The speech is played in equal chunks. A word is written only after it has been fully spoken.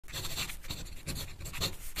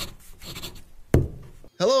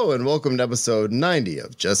Hello and welcome to episode 90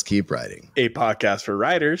 of Just Keep Writing, a podcast for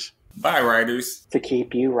writers by writers to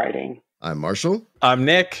keep you writing. I'm Marshall. I'm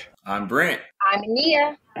Nick. I'm Brent. I'm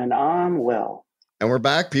Nia. And I'm Will. And we're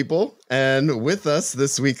back, people. And with us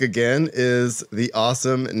this week again is the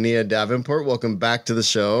awesome Nia Davenport. Welcome back to the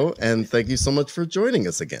show. And thank you so much for joining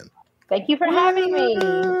us again. Thank you for having me.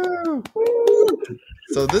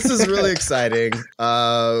 So this is really exciting.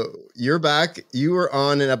 You're back. You were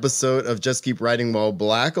on an episode of Just Keep Writing While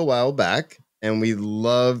Black a while back. And we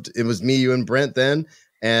loved, it was me, you, and Brent then.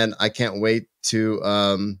 And I can't wait to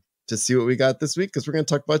see what we got this week, because we're going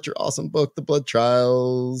to talk about your awesome book, The Blood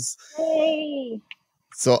Trials. Hey.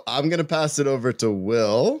 So I'm going to pass it over to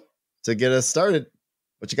Will to get us started.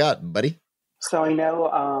 What you got, buddy? So I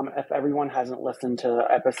know if everyone hasn't listened to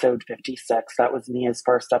episode 56, that was Nia's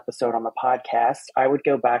first episode on the podcast. I would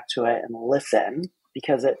go back to it and listen,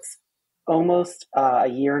 because it's almost a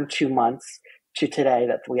year and 2 months to today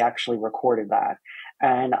that we actually recorded that.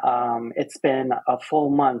 And it's been a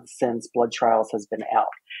full month since Blood Trials has been out.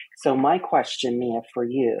 So my question, Nia, for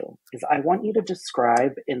you is I want you to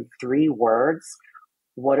describe in 3 words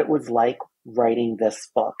what it was like writing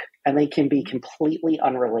this book. And they can be completely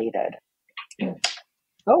unrelated.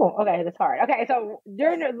 Oh, okay, that's hard. Okay, so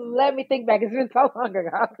let me think back. It's been so long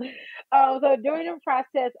ago. So during the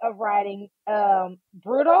process of writing,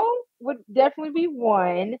 brutal would definitely be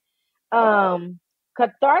 1.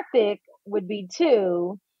 Cathartic would be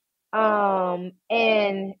 2.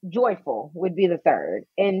 And joyful would be the 3rd.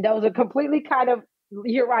 And those are completely kind of,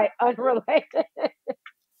 you're right, unrelated.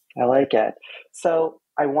 I like it. So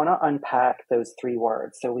I want to unpack those 3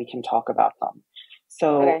 words so we can talk about them.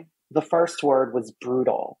 So okay. The first word was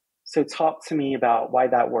brutal. So talk to me about why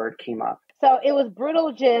that word came up. So it was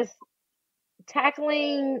brutal, just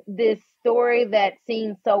tackling this story that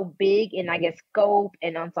seemed so big in, I guess, scope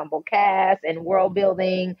and ensemble cast and world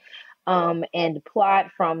building and plot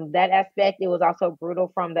from that aspect. It was also brutal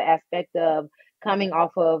from the aspect of coming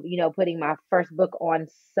off of, putting my first book on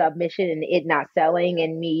submission and it not selling,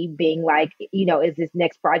 and me being like, is this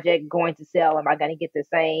next project going to sell? Am I going to get the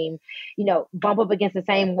same, bump up against the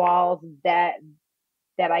same walls that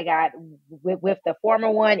I got with the former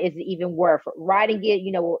one? Is it even worth writing it?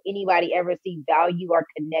 Will anybody ever see value or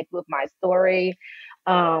connect with my story?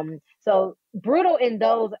 So brutal in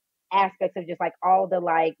those aspects of just like all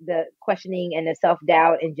the questioning and the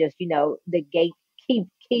self-doubt and just, the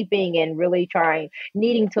keeping and really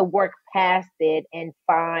needing to work past it and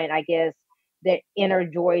find, I guess, the inner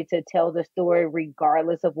joy to tell the story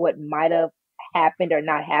regardless of what might have happened or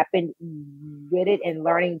not happened with it, and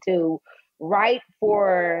learning to write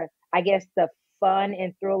for, I guess, the fun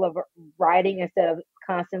and thrill of writing instead of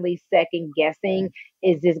constantly second guessing.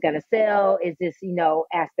 Is this going to sell? Is this,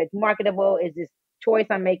 aspect marketable? Is this choice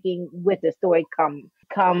I'm making with the story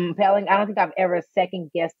compelling? I don't think I've ever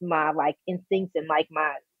second guessed my instincts and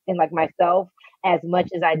myself as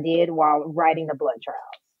much as I did while writing The Blood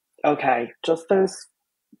Trials. Okay, just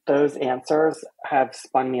those answers have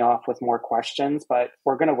spun me off with more questions, but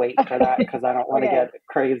we're going to wait for that because I don't want to get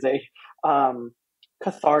crazy.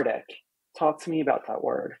 Cathartic. Talk to me about that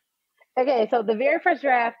word. Okay, so the very first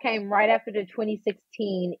draft came right after the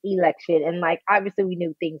 2016 election. And obviously we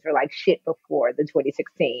knew things were shit before the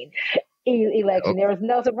 2016 election. There was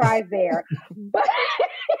no surprise there. But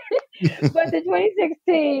but the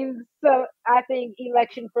 2016, so I think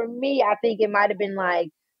election for me, I think it might have been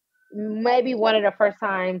maybe one of the first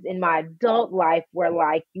times in my adult life where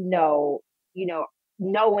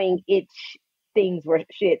knowing things were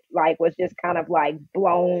shit, was just kind of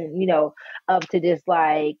blown, up to this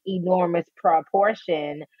enormous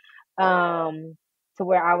proportion, to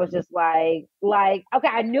where I was just okay,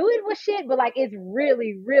 I knew it was shit, but it's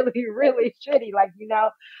really, really, really shitty,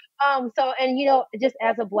 so, and just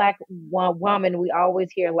as a Black woman, we always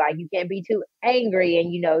hear you can't be too angry,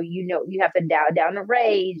 and you have to dial down the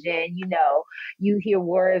rage, and you hear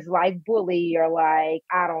words like bully or I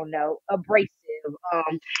don't know, abrasive,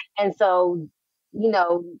 and so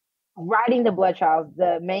writing The Blood Trials,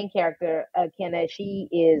 the main character, Kenna, she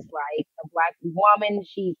is a Black woman.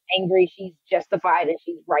 She's angry, she's justified, and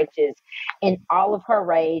she's righteous in all of her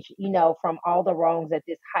rage, from all the wrongs that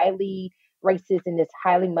this highly racist and this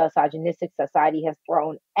highly misogynistic society has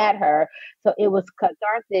thrown at her. So it was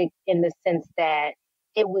cathartic in the sense that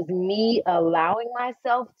it was me allowing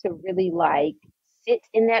myself to really sit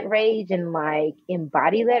in that rage and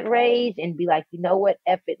embody that rage and be you know what,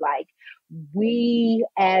 F it, we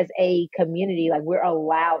as a community, we're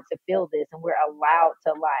allowed to feel this, and we're allowed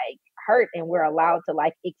to hurt, and we're allowed to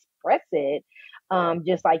express it.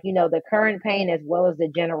 just like, the current pain as well as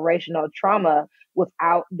the generational trauma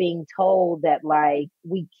without being told that like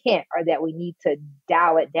we can't or that we need to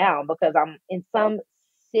dial it down, because I'm in some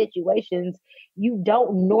situations you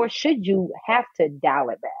don't nor should you have to dial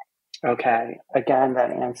it back. Okay. Again,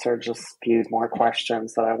 that answer just spewed more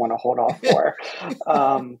questions that I want to hold off for.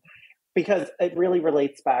 Because it really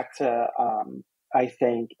relates back to, I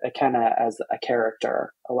think, Akena as a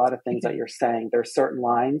character. A lot of things that you're saying, there's certain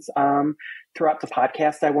lines throughout the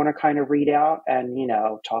podcast I want to kind of read out and,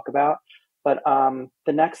 talk about. But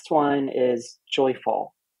the next one is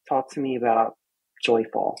joyful. Talk to me about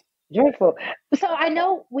joyful. Joyful. So I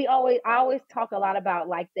know I always talk a lot about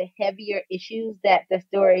like the heavier issues that the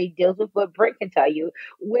story deals with, but Brent can tell you,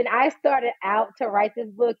 when I started out to write this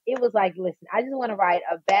book, it was like, listen, I just want to write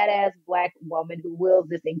a badass Black woman who wields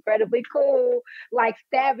this incredibly cool, like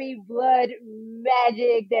stabby blood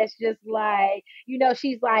magic that's just like,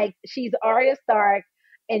 she's Arya Stark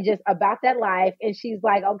and just about that life. And she's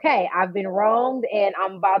like, okay, I've been wronged and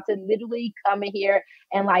I'm about to literally come in here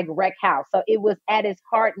and like wreck house. So it was at its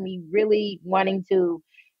heart me really wanting to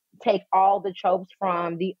take all the tropes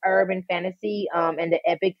from the urban fantasy and the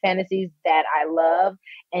epic fantasies that I love,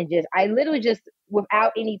 and I literally just,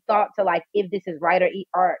 without any thought to like if this is right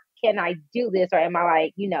or can I do this, or am I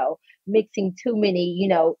like mixing too many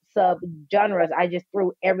sub genres. I just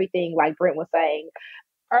threw everything, like Brent was saying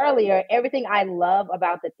earlier, everything I love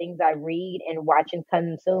about the things I read and watch and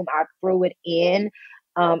consume, I threw it in.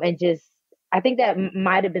 And just, I think that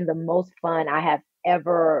might have been the most fun I have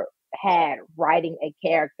ever had writing a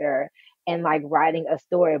character and like writing a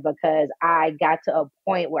story, because I got to a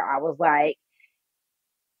point where I was like,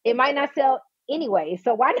 it might not sell anyway,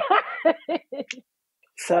 so why not?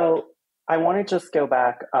 So I want to just go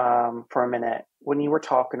back for a minute when you were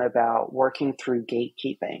talking about working through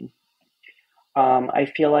gatekeeping. I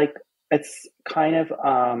feel like it's kind of,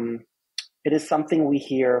 it is something we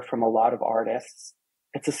hear from a lot of artists.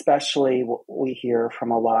 It's especially what we hear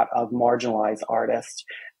from a lot of marginalized artists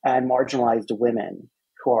and marginalized women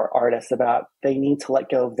who are artists about they need to let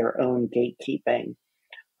go of their own gatekeeping.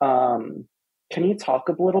 Can you talk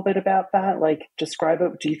a little bit about that? Like, describe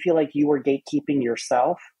it. Do you feel like you were gatekeeping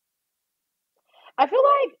yourself? I feel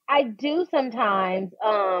like I do sometimes.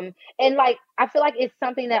 And like, I feel like it's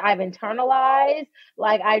something that I've internalized.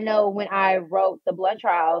 Like, I know when I wrote the Blood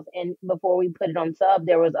Trials and before we put it on sub,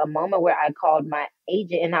 there was a moment where I called my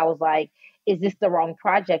agent and I was like, is this the wrong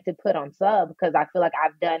project to put on sub? Because I feel like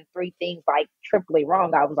I've done three things like triply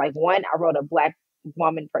wrong. I was like, one, I wrote a Black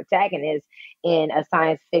woman protagonist in a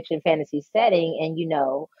science fiction fantasy setting, and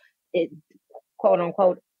it, quote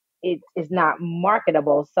unquote, it is not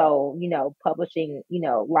marketable. So, publishing,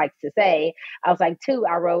 likes to say, I was like, two,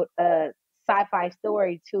 I wrote a sci-fi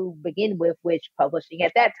story to begin with, which publishing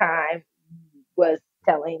at that time was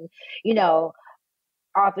telling, you know,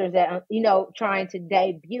 authors that trying to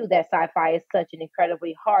debut that sci-fi is such an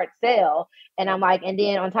incredibly hard sell. And I'm like, and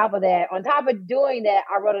then on top of that, on top of doing that,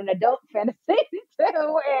 I wrote an adult fantasy too.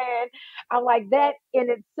 And I'm like, that in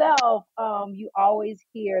itself, you always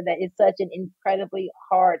hear that it's such an incredibly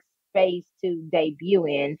hard space to debut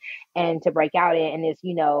in and to break out in, and it's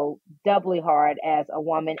doubly hard as a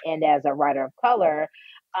woman and as a writer of color.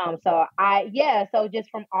 So just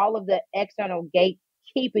from all of the external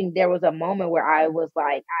gatekeeping, there was a moment where I was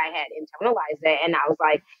like, I had internalized that, and I was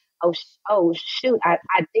like, oh shoot, I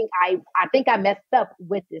think I messed up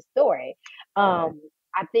with this story. I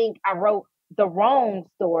think I wrote the wrong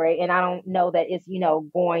story, and I don't know that it's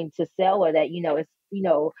going to sell, or that it's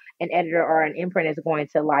an editor or an imprint is going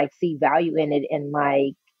to like see value in it and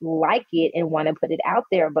like it and want to put it out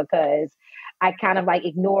there, because I kind of like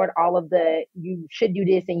ignored all of the you should do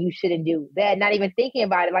this and you shouldn't do that, not even thinking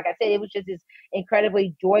about it. Like I said, it was just this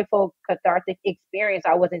incredibly joyful, cathartic experience.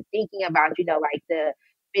 I wasn't thinking about, like the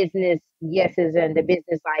business yeses and the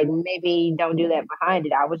business like maybe don't do that behind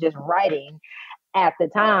it. I was just writing at the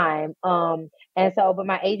time. And so, but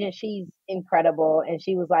my agent, she's incredible. And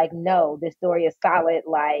she was like, no, this story is solid.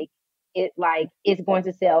 It's going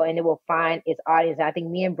to sell and it will find its audience. And I think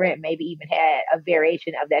me and Brent maybe even had a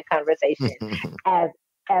variation of that conversation as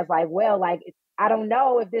like, well, like, I don't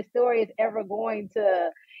know if this story is ever going to,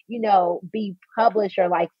 be published or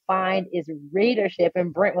like find its readership.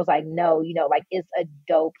 And Brent was like, no, like it's a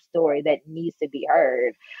dope story that needs to be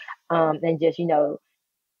heard. And just,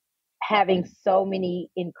 having so many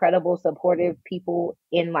incredible supportive people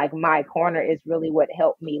in like my corner is really what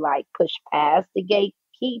helped me like push past the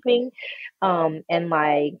gatekeeping, and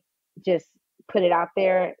like just put it out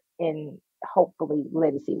there and hopefully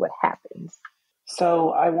let it see what happens. So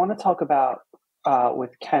I want to talk about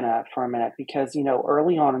with Kenna for a minute, because, you know,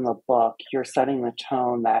 early on in the book, you're setting the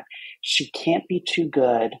tone that she can't be too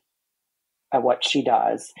good at what she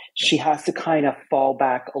does. She has to kind of fall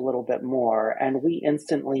back a little bit more. And we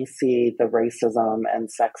instantly see the racism and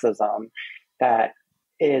sexism that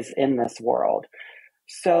is in this world.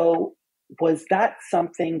 So was that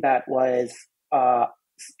something that was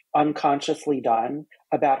unconsciously done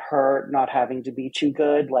about her not having to be too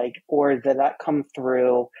good? Like, or did that come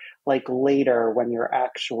through like later when you're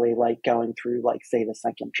actually like going through, like, say, the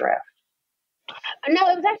second draft? No,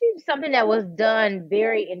 it was actually something that was done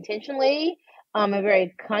very intentionally, and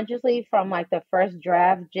very consciously from like the first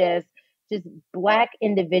draft. Just Black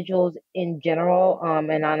individuals in general,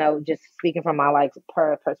 and I know, just speaking from my like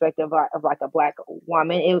perspective of like a Black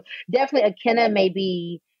woman, it definitely Akenna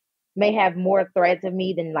may have more threads of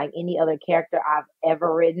me than like any other character I've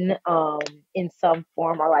ever written, in some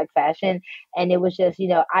form or like fashion. And it was just, you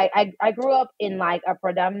know, I grew up in like a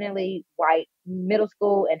predominantly white middle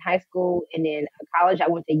school and high school, and then college I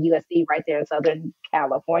went to USC right there in Southern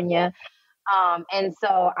California. And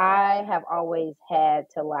so I have always had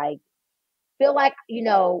to like feel like, you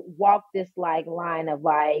know, walk this like line of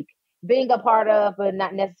like being a part of, but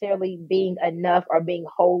not necessarily being enough or being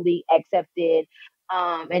wholly accepted.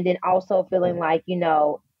 And then also feeling like,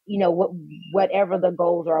 whatever the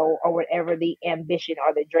goals are, or whatever the ambition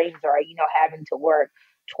or the dreams are, you know, having to work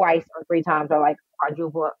twice or three times or like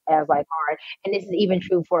quadruple as like hard. And this is even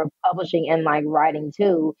true for publishing and like writing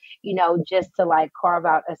too, you know, just to like carve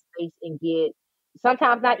out a space and get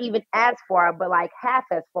sometimes not even as far, but like half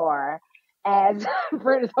as far as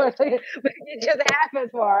Brent, but just half as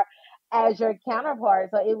far as your counterpart.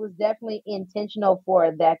 So it was definitely intentional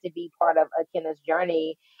for that to be part of Akenna's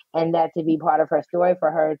journey, and that to be part of her story,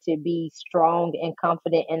 for her to be strong and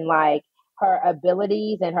confident in like her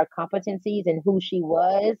abilities and her competencies and who she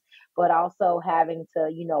was, but also having to,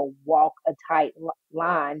 you know, walk a tight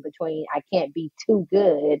line between I can't be too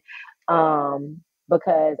good,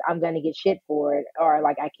 because I'm going to get shit for it, or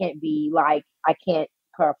like I can't be like, I can't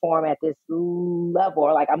perform at this level,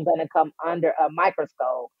 or like I'm going to come under a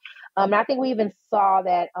microscope. And I think we even saw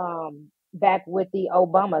that back with the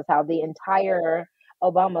Obamas, how the entire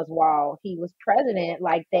Obamas, while he was president,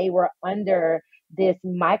 like they were under this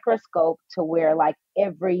microscope, to where like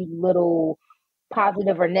every little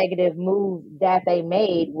positive or negative move that they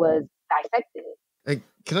made was dissected. Hey,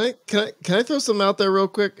 can I throw something out there real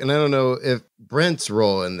quick? And I don't know if Brent's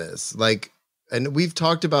role in this, like, and we've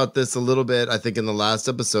talked about this a little bit, I think, in the last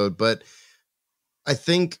episode, but I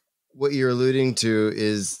think what you're alluding to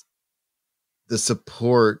is the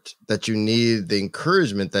support that you need, the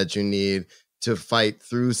encouragement that you need to fight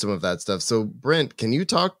through some of that stuff. So Brent, can you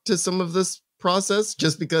talk to some of this process,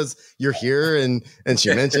 just because you're here and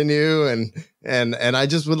she mentioned you, and I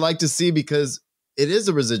just would like to see, because it is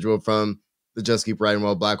a residual from the Just Keep Writing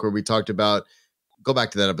While Black, where we talked about, go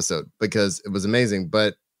back to that episode because it was amazing.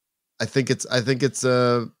 But I think it's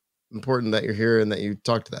important that you're here and that you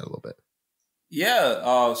talk to that a little bit.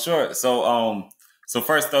 Yeah, sure. So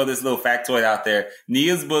first, throw this little factoid out there.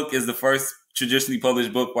 Nia's book is the first traditionally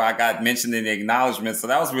published book where I got mentioned in the acknowledgement. So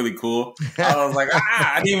that was really cool. I was like,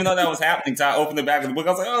 I didn't even know that was happening. So I opened the back of the book. I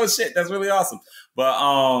was like, oh shit, that's really awesome.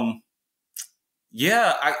 But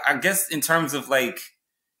yeah, I guess in terms of like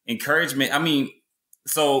encouragement, I mean,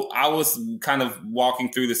 so I was kind of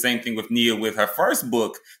walking through the same thing with Nia with her first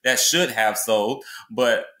book that should have sold,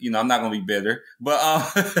 but you know, I'm not going to be bitter. But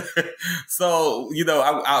so you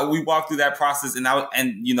know, we walked through that process,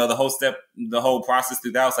 and you know, the whole process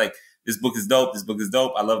through that, I was like, this book is dope. This book is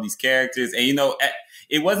dope. I love these characters, and you know,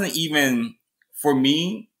 it wasn't even for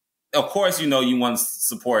me. Of course, you know, you want to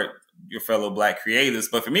support your fellow Black creators,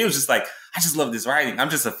 but for me, it was just like, I just love this writing. I'm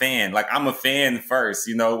just a fan. Like, I'm a fan first,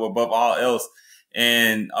 you know, above all else.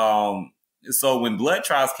 And so when Blood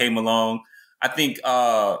Trials came along, I think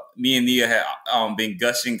me and Nia had been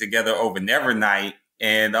gushing together over Nevernight,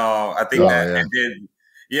 and I think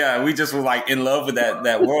we just were like in love with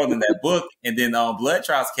that world and that book. And then Blood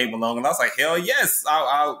Trials came along, and I was like, hell yes,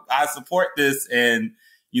 I support this, and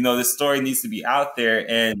you know, this story needs to be out there.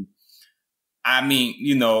 And I mean,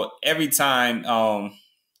 you know, every time,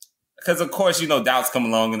 because of course, you know, doubts come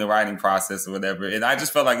along in the writing process or whatever, and I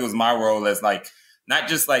just felt like it was my role as like, not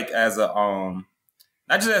just as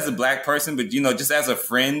a Black person, but you know, just as a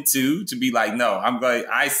friend too, to be like, no,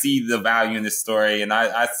 I see the value in this story, and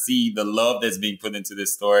I see the love that's being put into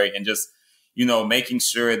this story, and just, you know, making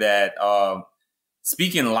sure that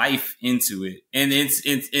speaking life into it, and it's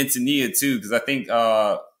into Nia too, because I think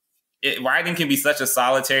writing can be such a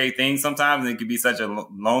solitary thing sometimes, and it can be such a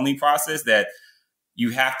lonely process that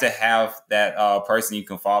you have to have that person you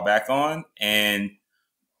can fall back on. And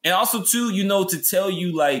also too, to tell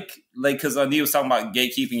you like, cause Nia was talking about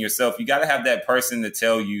gatekeeping yourself. You got to have that person to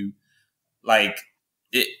tell you like,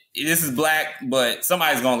 this is black, but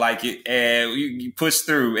somebody's going to like it, and you push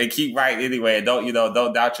through and keep writing anyway. And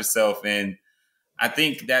don't doubt yourself. And I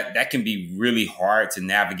think that can be really hard to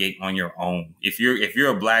navigate on your own. If you're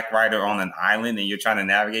a black writer on an island and you're trying to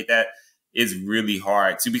navigate that, it's really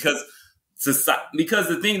hard to, because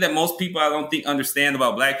the thing that most people I don't think understand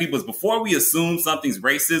about black people is before we assume something's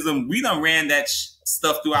racism, we done ran that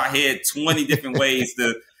stuff through our head 20 different ways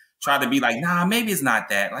to try to be like, nah, maybe it's not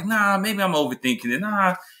that. Like, nah, maybe I'm overthinking it.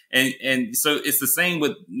 Nah. And so it's the same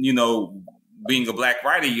with, being a black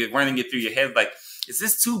writer. You're running it through your head like, is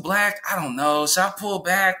this too black? I don't know. Should I pull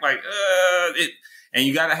back? Like, and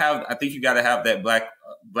you gotta have, I think you gotta have that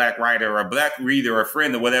black writer or a black reader or a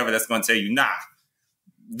friend or whatever that's gonna tell you, nah,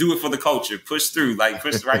 do it for the culture, push through, write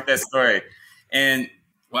that story. And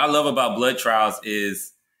what I love about Blood Trials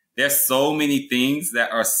is there's so many things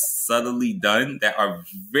that are subtly done that are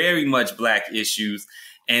very much black issues,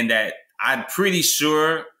 and that I'm pretty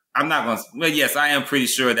sure, yes, I am pretty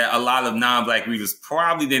sure that a lot of non-black readers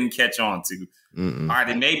probably didn't catch on to. Mm-mm. All right,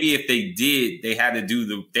 and maybe if they did, they had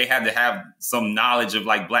to have some knowledge of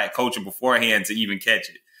like black culture beforehand to even catch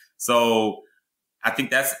it. So I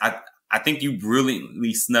think I think you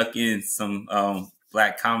brilliantly snuck in some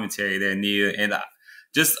black commentary there, Nia, and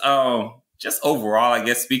just overall, I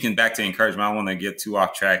guess speaking back to encouragement, I don't want to get too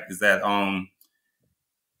off track. Is that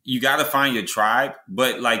you got to find your tribe,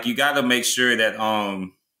 but like you got to make sure that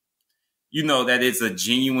that it's a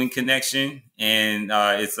genuine connection, and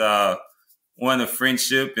it's one of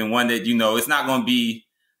friendship, and one that, it's not going to be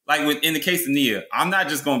like in the case of Nia, I'm not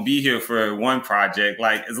just going to be here for one project.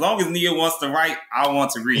 Like, as long as Nia wants to write, I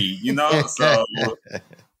want to read, so,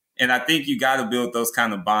 and I think you got to build those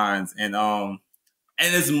kind of bonds. And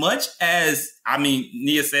as much as,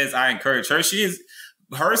 Nia says, I encourage her,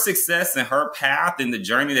 her success and her path and the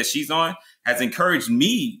journey that she's on has encouraged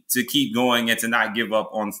me to keep going and to not give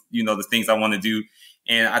up on, the things I want to do.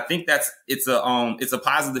 And I think it's a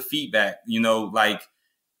positive feedback, like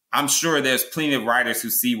I'm sure there's plenty of writers who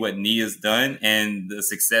see what Nia's done and the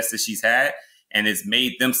success that she's had, and it's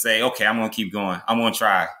made them say, okay, I'm going to keep going. I'm going to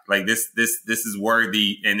try. Like this is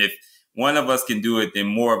worthy. And if one of us can do it, then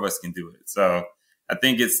more of us can do it. So I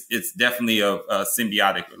think it's definitely a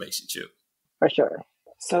symbiotic relationship. For sure.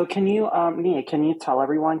 So can you, Nia, can you tell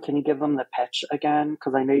everyone, can you give them the pitch again?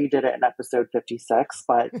 Because I know you did it in episode 56,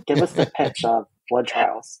 but give us the pitch of Blood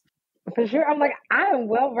Trials. For sure. I'm like, I am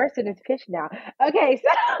well versed in this pitch now. Okay,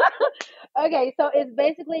 so it's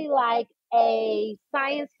basically like a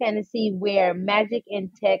science fantasy where magic and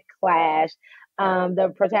tech clash.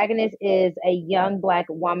 The protagonist is a young Black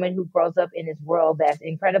woman who grows up in this world that's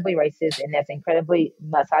incredibly racist and that's incredibly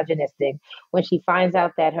misogynistic. When she finds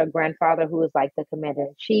out that her grandfather, who is like the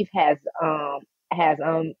commander-in-chief, has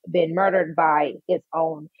been murdered by his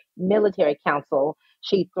own military council,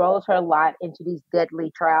 she throws her lot into these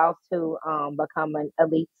deadly trials to become an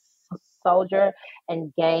elite soldier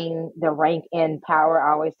and gain the rank and power,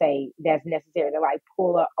 I always say, that's necessary to like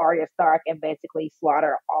pull a Arya Stark and basically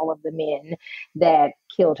slaughter all of the men that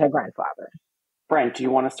killed her grandfather. Brent, do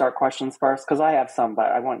you want to start questions first? Because I have some,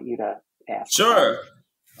 but I want you to ask. Sure.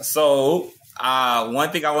 So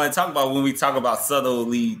one thing I want to talk about when we talk about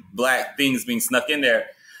subtly Black things being snuck in there,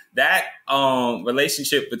 that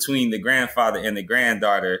relationship between the grandfather and the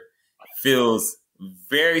granddaughter feels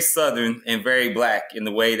very Southern and very Black in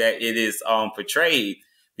the way that it is portrayed,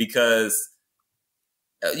 because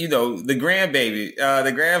the grandbaby,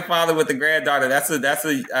 the grandfather with the granddaughter, that's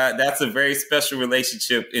a very special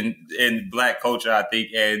relationship in Black culture, I think,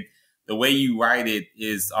 and the way you write it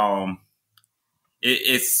is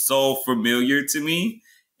it's so familiar to me.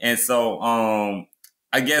 And so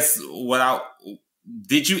I guess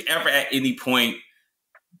did you ever at any point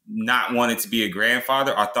not want it to be a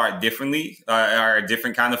grandfather or thought differently or a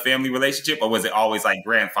different kind of family relationship, or was it always like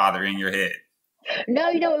grandfather in your head? No,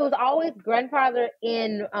 it was always grandfather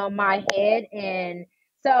in my head. And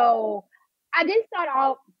so I didn't start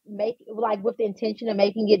off with the intention of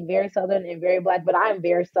making it very Southern and very Black, but I am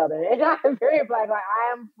very Southern and I'm very Black. Like,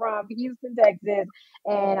 I am from Houston, Texas,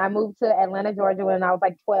 and I moved to Atlanta, Georgia when I was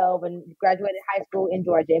like 12 and graduated high school in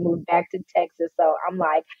Georgia and moved back to Texas. So I'm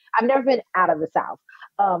like, I've never been out of the South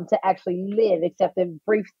to actually live, except the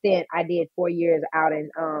brief stint I did 4 years out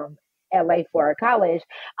in LA for college.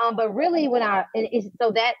 But really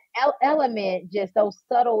so that element, just those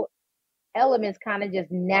subtle elements kind of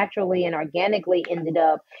just naturally and organically ended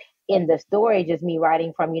up in the story, just me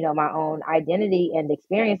writing from, my own identity and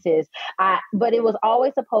experiences. But it was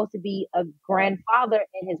always supposed to be a grandfather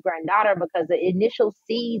and his granddaughter, because the initial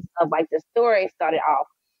seeds of like the story started off.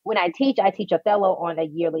 When I teach Othello on a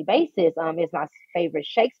yearly basis. It's my favorite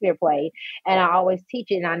Shakespeare play, and I always teach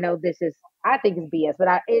it. And I know I think it's BS, but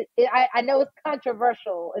I know it's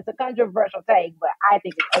controversial. It's a controversial take, but I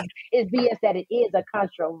think it's BS that it is a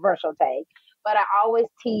controversial take. But I always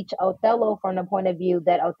teach Othello from the point of view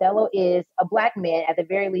that Othello is a Black man. At the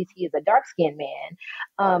very least, he is a dark-skinned man,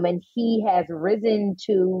 and he has risen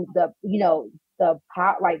to the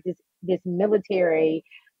power, like this military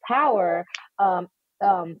power.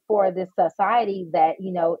 For this society that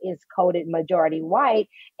is coded majority white,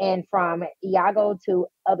 and from Iago to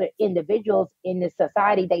other individuals in this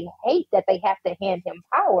society, they hate that they have to hand him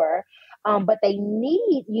power, but they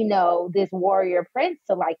need this warrior prince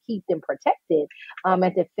to like keep them protected,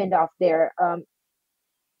 and to fend off their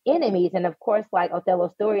enemies. And of course, like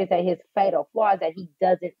Othello's story is that his fatal flaw is that he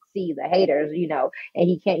doesn't see the haters, and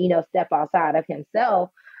he can't step outside of himself,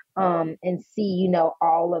 and see,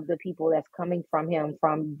 all of the people that's coming from him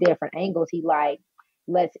from different angles. He like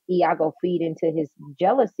lets Iago feed into his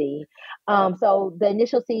jealousy. So the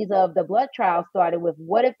initial seeds of the blood trial started with,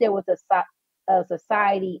 what if there was a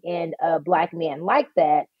society and a Black man like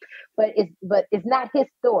that, but it's not his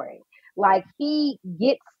story. Like he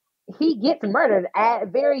gets murdered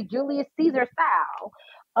at very Julius Caesar style.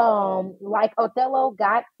 Like Othello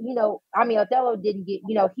got, Othello didn't get,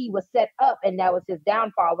 he was set up and that was his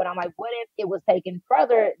downfall. But I'm like, what if it was taken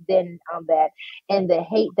further than that, and the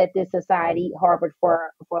hate that this society harbored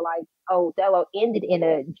for like Othello ended in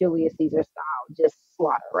a Julius Caesar style, just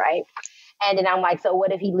slaughter, right? And then I'm like, so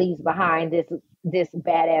what if he leaves behind this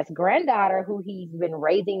badass granddaughter who he's been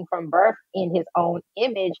raising from birth in his own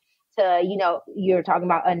image to, you're talking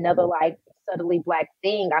about another like subtly Black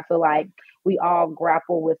thing. I feel like we all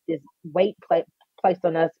grapple with this weight placed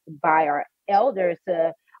on us by our elders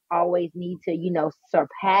to always need to,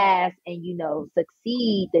 surpass and,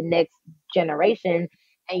 succeed the next generation.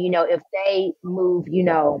 And, if they move,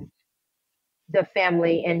 the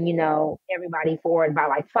family and, everybody forward by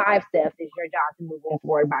like 5 steps, it's your job to move them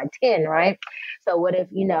forward by 10, right? So what if,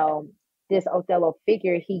 this Othello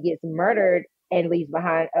figure, he gets murdered and leaves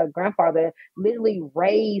behind a grandfather literally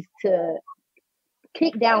raised to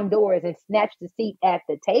kick down doors and snatch the seat at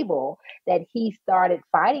the table that he started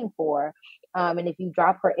fighting for. And if you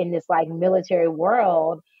drop her in this like military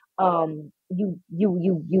world, you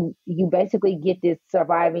basically get this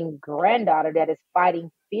surviving granddaughter that is fighting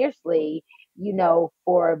fiercely,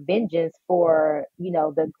 for vengeance for,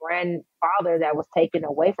 the grandfather that was taken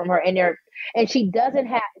away from her. And she doesn't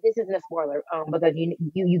have, this isn't a spoiler, because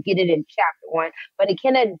you get it in chapter 1, but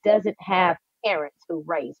Ikenna doesn't have parents who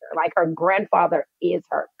raise her. Like her grandfather is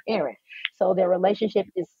her parent. So their relationship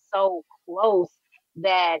is so close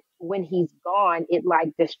that when he's gone, it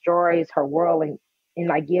like destroys her world and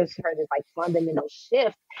like gives her this like fundamental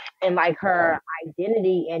shift in like her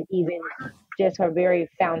identity and even just her very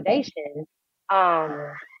foundation.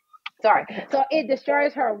 So it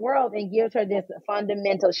destroys her world and gives her this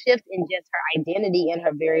fundamental shift in just her identity and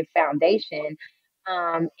her very foundation.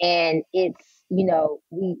 And it's,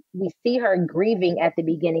 we see her grieving at the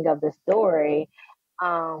beginning of the story.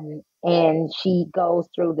 And she goes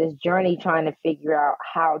through this journey trying to figure out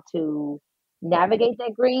how to navigate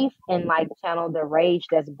that grief and like channel the rage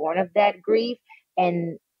that's born of that grief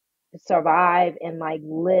and survive and like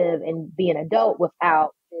live and be an adult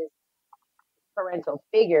without this parental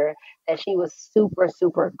figure that she was super,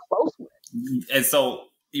 super close with. And so,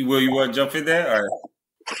 will you want to jump in there? Or?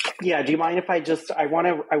 Yeah. Do you mind if I want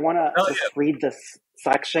to read this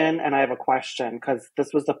section, and I have a question because this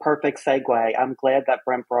was the perfect segue. I'm glad that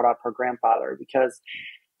Brent brought up her grandfather because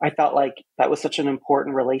I felt like that was such an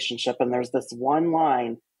important relationship. And there's this one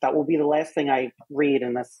line that will be the last thing I read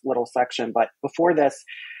in this little section. But before this,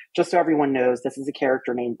 just so everyone knows, this is a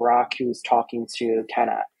character named Brock who's talking to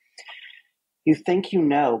Kenna. You think you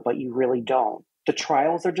know, but you really don't. The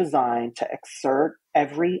trials are designed to exert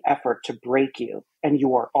every effort to break you, and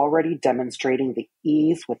you are already demonstrating the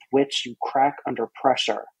ease with which you crack under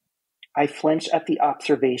pressure. I flinch at the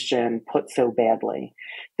observation put so badly.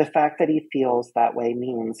 The fact that he feels that way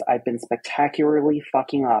means I've been spectacularly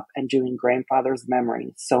fucking up and doing grandfather's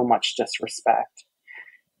memory so much disrespect.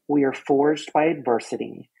 We are forged by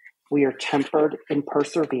adversity. We are tempered in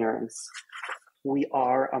perseverance. We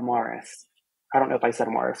are Amaris. I don't know if I said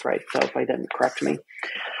Amaris right, so if I didn't, correct me.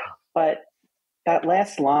 But that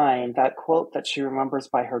last line, that quote that she remembers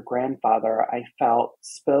by her grandfather, I felt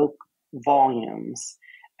spoke volumes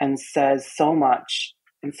and says so much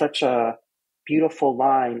in such a beautiful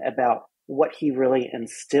line about what he really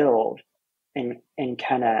instilled in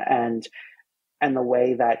Kenna and the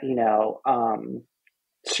way that,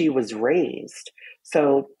 she was raised.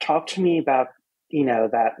 So talk to me about,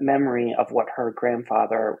 that memory of what her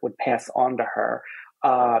grandfather would pass on to her.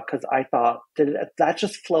 Because I thought, did that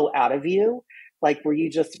just flow out of you? Like, were you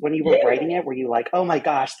just, when you were writing it, were you like, oh my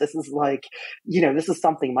gosh, this is like, this is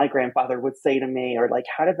something my grandfather would say to me? Or like,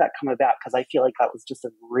 how did that come about? Because I feel like that was just a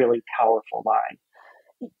really powerful line.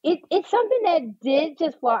 It's something that did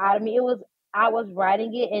just flow out of me. I was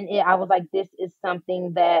writing it, and I was like, this is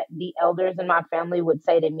something that the elders in my family would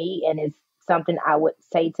say to me, and it's something I would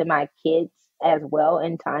say to my kids as well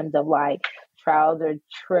in times of like trials or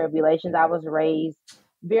tribulations. I was raised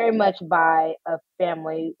very much by a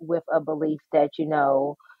family with a belief that,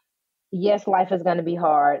 yes, life is going to be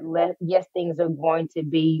hard. Yes, things are going to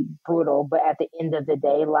be brutal, but at the end of the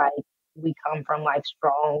day, like, we come from like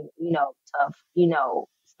strong, tough,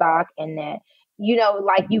 stock, and that,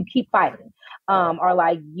 like, you keep fighting, or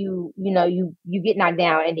like you get knocked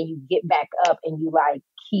down and then you get back up and you like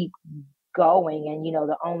keep going. And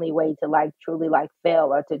the only way to like truly like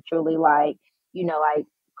fail or to truly like like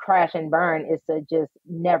crash and burn is to just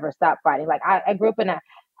never stop fighting. Like, I grew up in a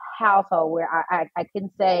household where I can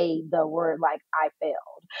say the word like I failed.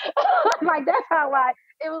 Like, that's how, like,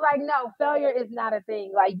 it was like, no, failure is not a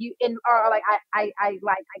thing. Like, or like I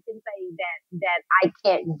like I can say that I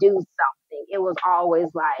can't do something. It was always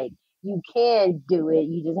like, you can do it.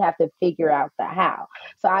 You just have to figure out the how.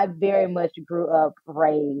 So I very much grew up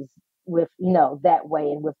raised with, that way,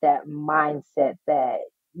 and with that mindset that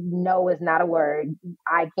no is not a word.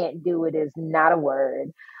 I can't do it is not a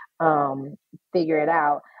word. Figure it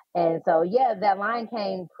out. And so, yeah, that line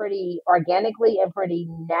came pretty organically and pretty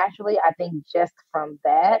naturally, I think, just from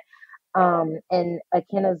that. And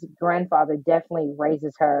Akena's grandfather definitely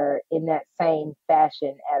raises her in that same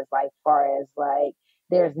fashion, as like far as like,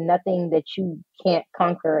 there's nothing that you can't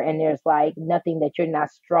conquer, and there's like nothing that you're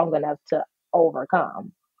not strong enough to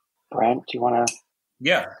overcome. Brent, do you want to?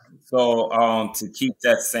 Yeah. So to keep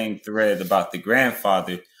that same thread about the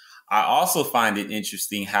grandfather, I also find it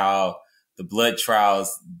interesting how the blood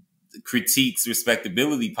trials critiques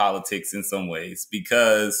respectability politics in some ways,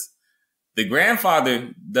 because the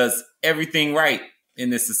grandfather does everything right in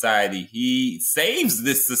this society. He saves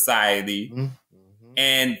this society,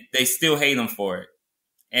 and they still hate him for it.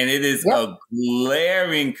 And it is a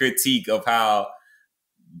glaring critique of how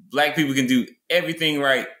Black people can do everything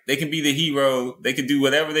right. They can be the hero. They can do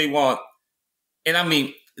whatever they want. And I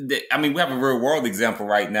mean, we have a real world example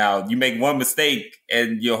right now. You make one mistake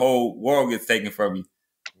and your whole world gets taken from you.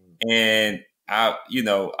 And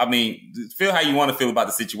feel how you want to feel about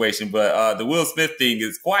the situation, but the Will Smith thing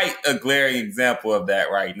is quite a glaring example of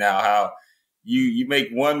that right now. How you make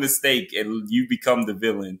one mistake and you become the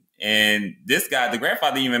villain. And this guy, the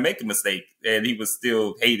grandfather, didn't even make a mistake, and he was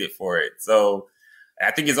still hated for it. So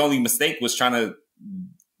I think his only mistake was trying to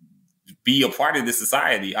be a part of this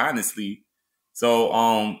society, honestly. So,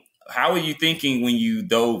 how were you thinking when you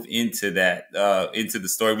dove into that, into the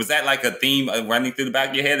story? Was that like a theme running through the back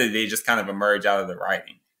of your head, or did they just kind of emerge out of the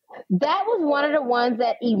writing? That was one of the ones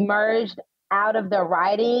that emerged out of the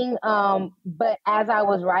writing. But as I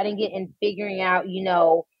was writing it and figuring out,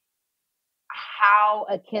 how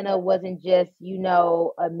Akena wasn't just,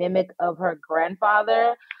 a mimic of her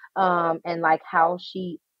grandfather, and like how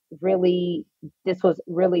she really, this was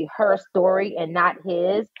really her story and not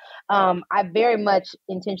his. I very much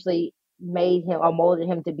intentionally made him or molded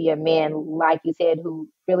him to be a man, like you said, who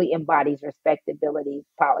really embodies respectability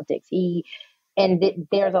politics.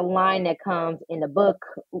 There's a line that comes in the book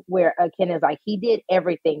where Ken is like, he did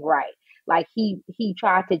everything right. Like he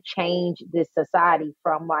tried to change this society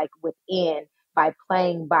from like within by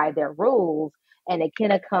playing by their rules. And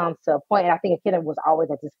Akena comes to a point, and I think Akena was always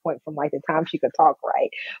at this point from like the time she could talk, right?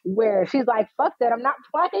 Where she's like, fuck that, I'm not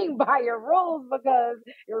playing by your rules because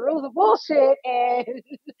your rules are bullshit and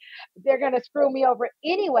they're gonna screw me over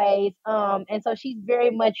anyways. And so she's very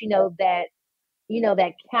much,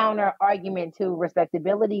 that counter argument to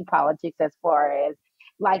respectability politics, as far as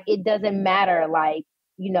like, it doesn't matter like,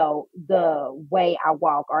 the way I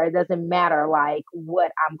walk, or it doesn't matter like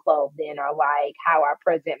what I'm clothed in, or like how I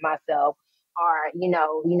present myself, or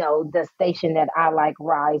the station that I like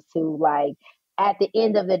rise to. Like, at the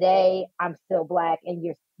end of the day, I'm still Black, and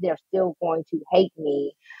they're still going to hate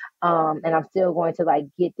me, and I'm still going to like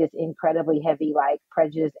get this incredibly heavy like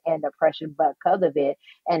prejudice and oppression because of it.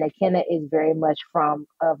 And Akena is very much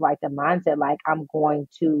of like the mindset, like, I'm going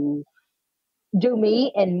to do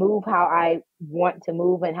me and move how I want to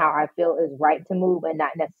move and how I feel is right to move, and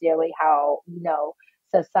not necessarily how,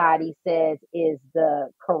 society says is the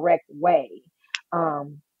correct way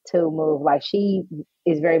to move. Like she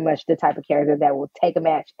is very much the type of character that will take a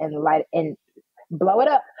match and light and blow it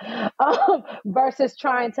up, versus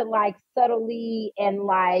trying to like subtly and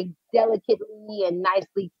like delicately and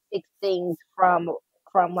nicely fix things from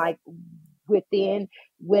within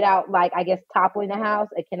without like I guess toppling the house.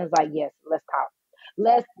 Akena's like, yes,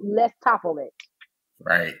 let's topple it.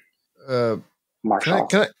 Right. Marshall.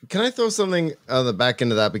 Can I throw something on the back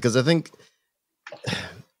end of that, because I think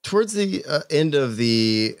towards the end of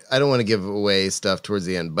the, I don't want to give away stuff towards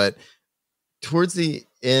the end, but towards the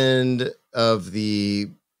end of the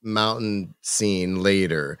mountain scene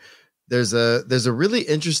later, there's a really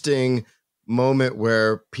interesting moment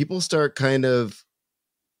where people start kind of,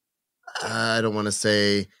 I don't want to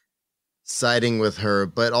say siding with her,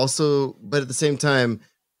 but at the same time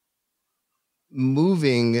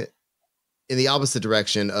moving in the opposite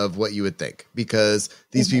direction of what you would think, because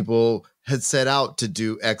these people had set out to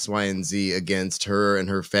do X, Y, and Z against her and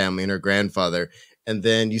her family and her grandfather. And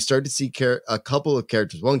then you start to see a couple of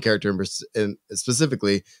characters, one character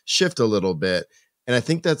specifically, shift a little bit. And I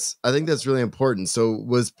think that's really important. So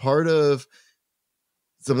was part of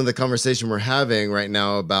some of the conversation we're having right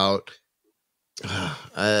now about,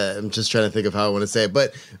 I'm just trying to think of how I want to say it,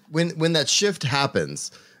 but when that shift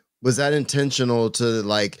happens, was that intentional to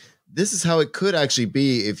like, this is how it could actually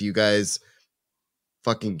be if you guys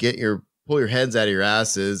fucking pull your heads out of your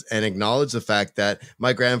asses and acknowledge the fact that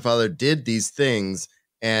my grandfather did these things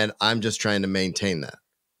and I'm just trying to maintain that.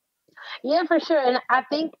 Yeah, for sure. And I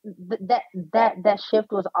think that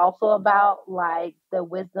shift was also about like the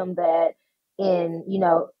wisdom that in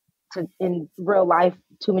real life,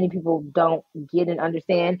 too many people don't get and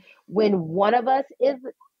understand. When one of us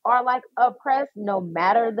are like oppressed, no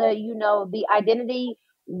matter the identity,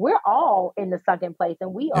 we're all in the sunken place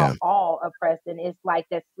and we are all oppressed. And it's like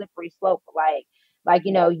that slippery slope,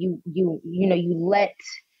 you let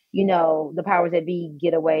the powers that be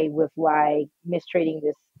get away with like mistreating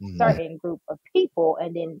this certain group of people,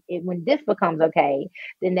 and then when this becomes okay,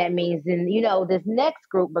 then that means then this next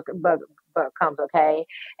group becomes okay,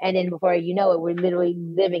 and then before you know it, we're literally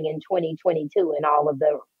living in 2022, and all of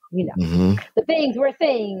the the things we're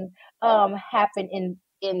seeing happen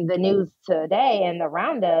in the news today and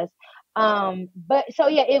around us. But so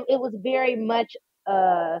yeah, it was very much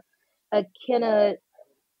Akenna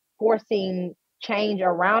forcing change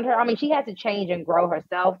around her. I mean, she had to change and grow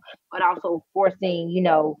herself, but also forcing,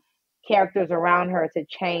 characters around her to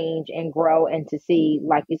change and grow and to see,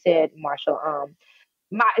 like you said, Marshall,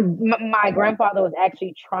 my grandfather was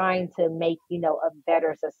actually trying to make, a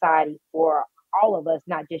better society for all of us,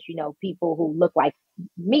 not just, people who look like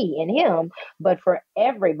me and him, but for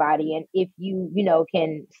everybody. And if you,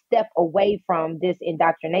 can step away from this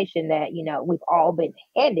indoctrination that, we've all been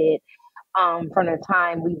handed, from the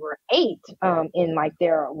time we were 8, in like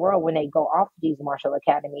their world, when they go off to these martial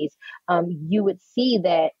academies, you would see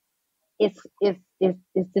that it's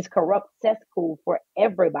this corrupt cesspool for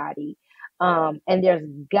everybody, and there's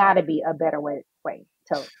got to be a better way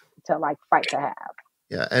to like fight to have.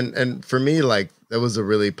 Yeah, and for me, like, that was a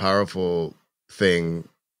really powerful thing.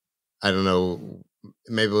 I don't know,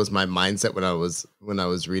 maybe it was my mindset when I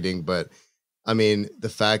was reading, but I mean, the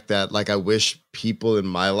fact that like I wish people in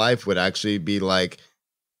my life would actually be like,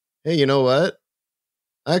 hey, you know what?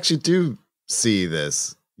 I actually do see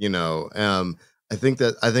this, I think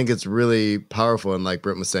it's really powerful, and like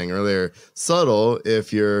Brent was saying earlier, subtle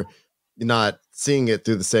if you're not seeing it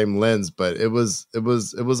through the same lens, but it was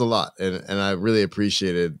a lot, and I really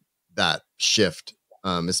appreciated that shift,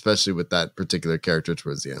 especially with that particular character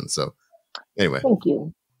towards the end. So anyway, thank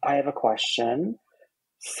you. I have a question.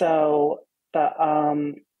 So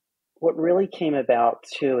the what really came about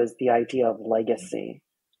too is the idea of legacy,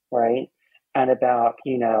 right? And about,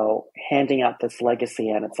 handing out this legacy.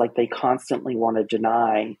 And it's like they constantly want to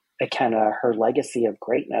deny Akenna her legacy of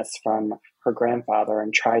greatness from her grandfather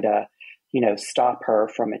and try to, stop her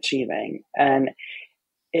from achieving. And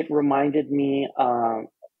it reminded me a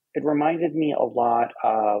lot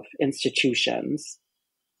of institutions,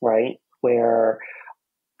 right? Where,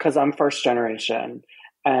 because I'm first generation,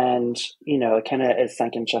 and Akenna is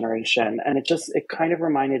second generation, and it kind of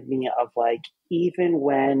reminded me of like, even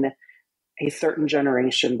when a certain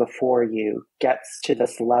generation before you gets to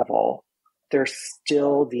this level, there's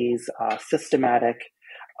still these systematic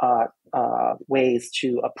ways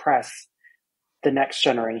to oppress the next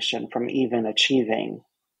generation from even achieving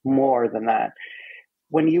more than that.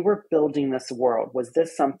 When you were building this world, was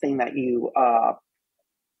this something that you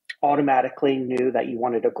automatically knew that you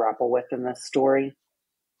wanted to grapple with in this story?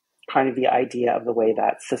 kind of the idea of the way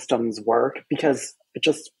that systems work, because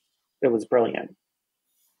it was brilliant.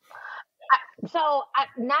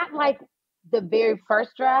 Not like the very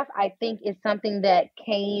first draft. I think it's something that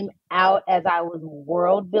came out as I was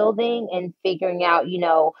world building and figuring out,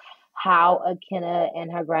 how Akenna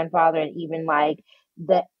and her grandfather and even like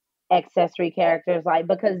the accessory characters, like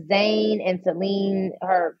because Zane and Celine,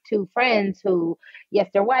 her two friends who, yes,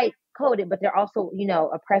 they're white coded, but they're also,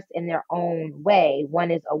 oppressed in their own way. One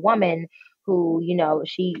is a woman who,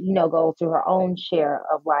 she, goes through her own share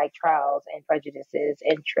of like trials and prejudices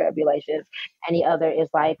and tribulations. And the other is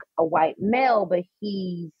like a white male, but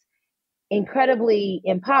he's incredibly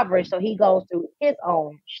impoverished. So he goes through his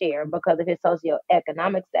own share because of his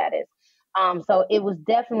socioeconomic status. So it was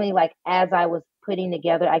definitely like, as I was putting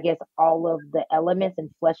together, I guess, all of the elements and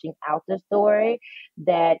fleshing out the story,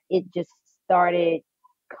 that it just started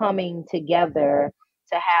coming together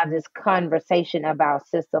to have this conversation about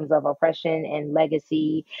systems of oppression and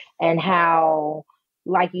legacy, and how,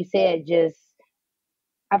 like you said, just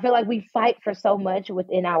I feel like we fight for so much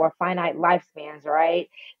within our finite lifespans, right?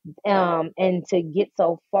 And to get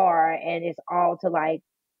so far, and it's all to like,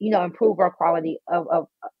 improve our quality of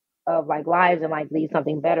like lives and like leave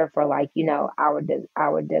something better for like,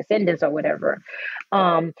 our descendants or whatever.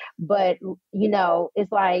 But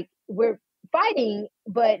it's like we're fighting,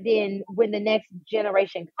 but then when the next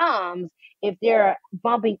generation comes, if they're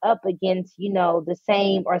bumping up against, the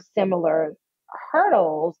same or similar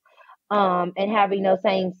hurdles, and having those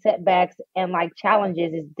same setbacks and like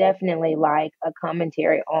challenges, is definitely like a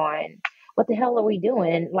commentary on what the hell are we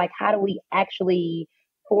doing, and like how do we actually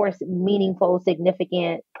force meaningful,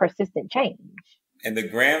 significant, persistent change. And the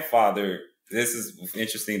grandfather, this is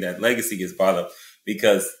interesting that legacy gets brought up,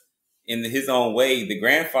 because in his own way, the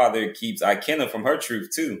grandfather keeps Ikenna from her truth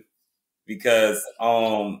too, because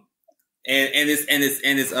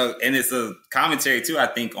it's a commentary too, I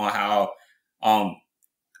think, on how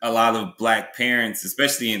a lot of Black parents,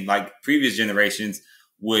 especially in like previous generations,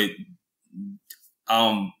 would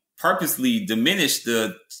purposely diminish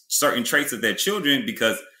the certain traits of their children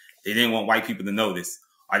because they didn't want white people to notice,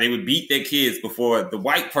 or they would beat their kids before the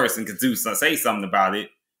white person could say something about it,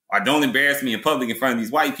 or don't embarrass me in public in front of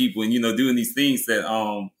these white people, and doing these things that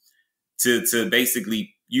to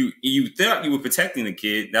basically you thought you were protecting the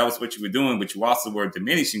kid. That was what you were doing, but you also were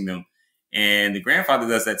diminishing them. And the grandfather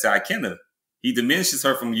does that to Ikenna. He diminishes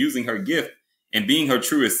her from using her gift and being her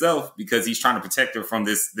truest self because he's trying to protect her from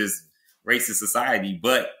this racist society.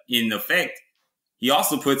 But in effect, he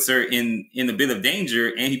also puts her in a bit of danger,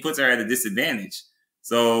 and he puts her at a disadvantage.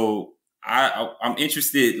 So I'm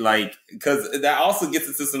interested, like, because that also gets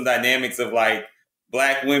into some dynamics of like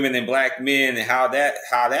Black women and Black men and how that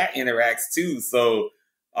interacts too. So,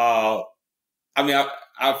 I mean,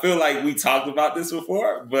 I feel like we talked about this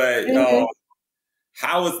before, but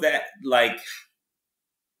how was that like?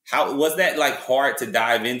 How was that like hard to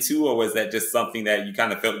dive into, or was that just something that you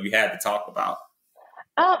kind of felt you had to talk about?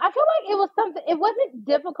 I feel like it was something. It wasn't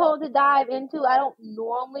difficult to dive into. I don't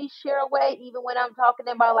normally share away, even when I'm talking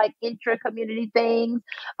about like intra-community things,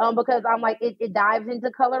 because I'm like it dives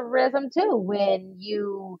into colorism too. When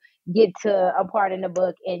you get to a part in the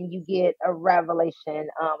book and you get a revelation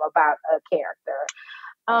about a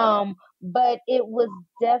character. But it was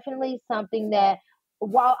definitely something that,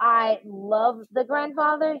 while I love the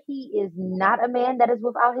grandfather, he is not a man that is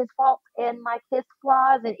without his faults and like his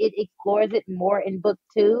flaws, and it explores it more in book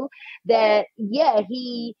 2. That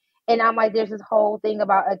and I'm like, there's this whole thing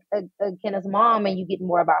about Kenna's mom, and you get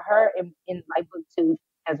more about her in like book 2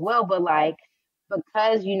 as well. But like,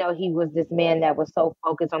 because he was this man that was so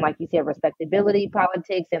focused on, like you said, respectability,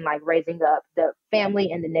 politics, and like raising up the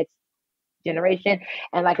family and the next generation,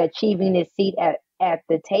 and like achieving this seat at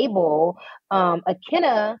the table.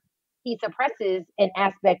 Akenna, he suppresses an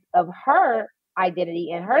aspect of her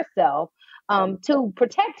identity and herself, to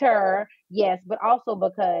protect her, yes, but also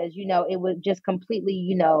because it would just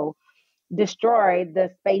completely destroy the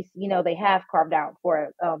space they have carved out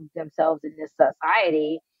for themselves in this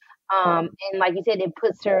society. And like you said,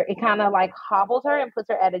 it kind of like hobbles her and puts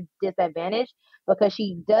her at a disadvantage because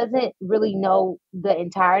she doesn't really know the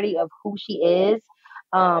entirety of who she is.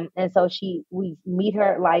 And so we meet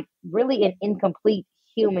her like really an incomplete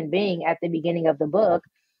human being at the beginning of the book.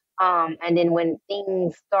 And then when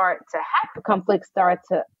things start to happen, conflicts start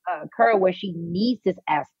to occur where she needs this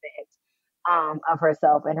aspect of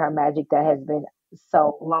herself and her magic that has been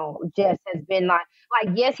so long. Jess has been like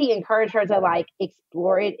yes, he encouraged her to like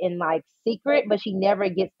explore it in like secret, but she never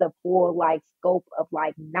gets the full like scope of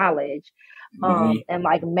like knowledge and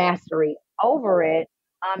like mastery over it.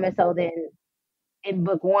 And so then in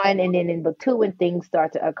book one, and then in book two, when things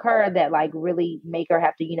start to occur that like really make her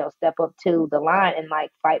have to, step up to the line and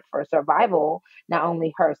like fight for survival, not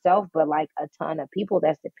only herself, but like a ton of people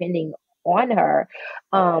that's depending on her.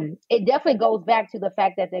 It definitely goes back to the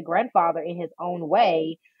fact that the grandfather, in his own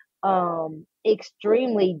way,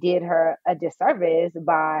 extremely did her a disservice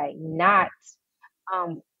by not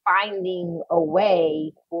finding a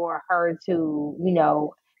way for her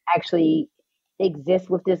to, actually exist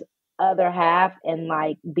with this other half and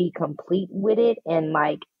like be complete with it, and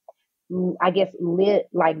like I guess live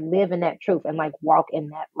in that truth and like walk in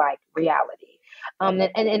that like reality.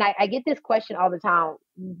 And I get this question all the time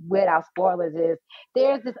without spoilers, is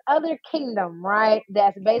there's this other kingdom, right?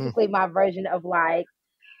 That's basically my version of like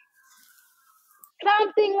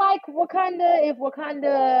something like Wakanda, if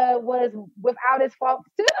Wakanda was without its faults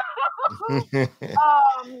too.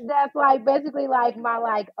 That's like basically like my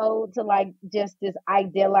like ode to like just this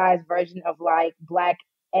idealized version of like Black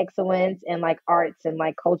excellence and like arts and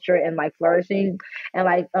like culture and like flourishing. And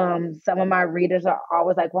like some of my readers are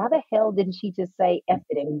always like, why the hell didn't she just say F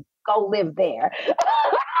it and go live there?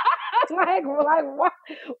 like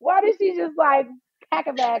why did she just like pack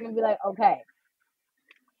a bag and be like, okay,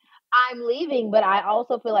 I'm leaving? But I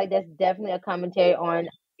also feel like that's definitely a commentary on,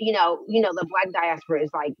 the Black diaspora is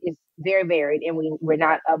very varied, and we're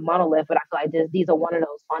not a monolith. But I feel like these are one of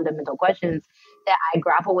those fundamental questions that I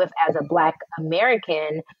grapple with as a Black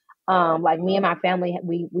American. Like me and my family,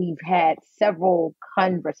 we've had several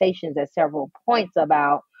conversations at several points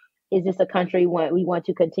about, is this a country we want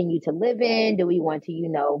to continue to live in? Do we want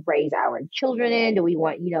to, raise our children in? Do we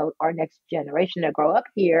want, our next generation to grow up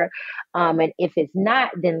here? And if it's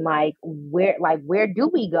not, then where do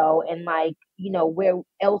we go? And where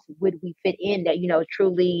else would we fit in that,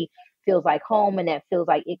 truly feels like home, and that feels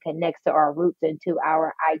like it connects to our roots and to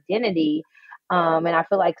our identity. And I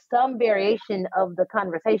feel like some variation of the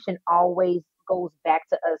conversation always goes back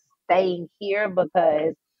to us staying here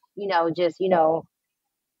because,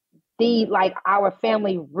 our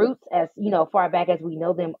family roots, as far back as we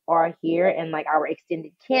know them, are here, and like our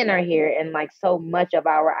extended kin are here, and like so much of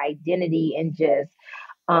our identity and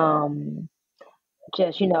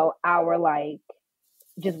our like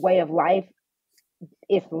just way of life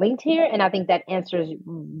is linked here. And I think that answers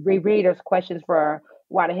readers' questions for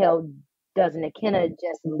why the hell doesn't Akenna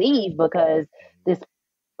just leave? Because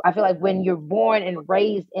I feel like when you're born and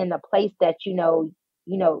raised in a place that you've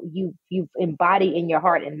embodied in your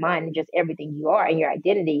heart and mind and just everything you are and your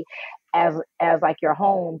identity as like your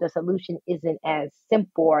home, the solution isn't as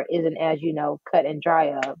simple or isn't as cut and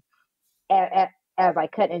dry as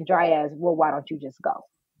like cut and dry as, well, why don't you just go?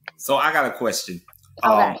 So I got a question.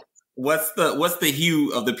 Okay. What's the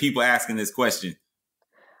hue of the people asking this question?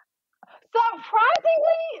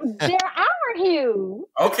 Surprisingly, they're our hue.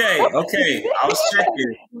 Okay. I was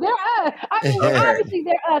checking. They're us. I mean, obviously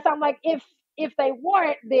they're us. I'm like, if they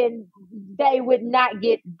weren't, then they would not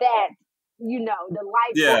get that,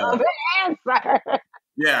 delightful of an answer.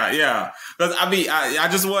 Yeah. Because I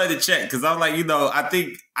just wanted to check because I'm like, I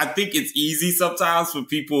think it's easy sometimes for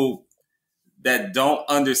people that don't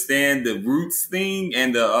understand the roots thing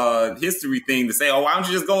and the history thing to say, oh, why don't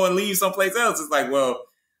you just go and leave someplace else? It's like, well,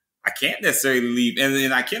 I can't necessarily leave. And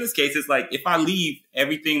in Ikenna's case, it's like, if I leave,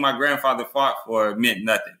 everything my grandfather fought for meant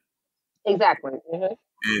nothing. Exactly. Mm-hmm.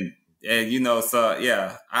 And so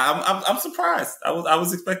yeah, I'm surprised. I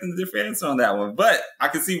was expecting a different answer on that one, but I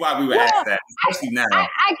can see why we would ask that, especially now.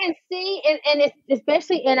 I can see, and it's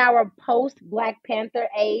especially in our post Black Panther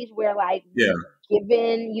age, where like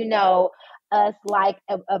given us like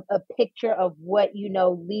a picture of what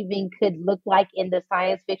leaving could look like in the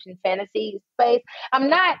science fiction fantasy space. I'm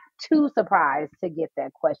not too surprised to get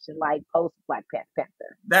that question like post Black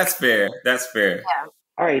Panther. That's fair. Yeah.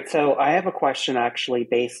 All right, so I have a question actually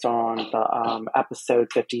based on the episode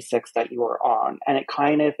 56 that you were on, and it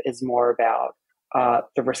kind of is more about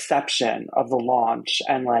the reception of the launch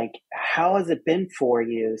and like how has it been for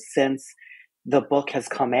you since the book has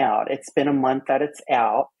come out? It's been a month that it's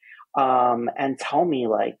out, and tell me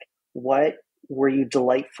like what were you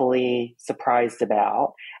delightfully surprised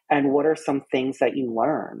about, and what are some things that you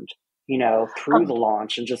learned, through the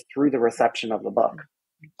launch and just through the reception of the book?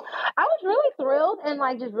 I was really thrilled and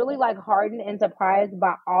like just really like heartened and surprised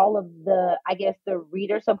by all of the, I guess, the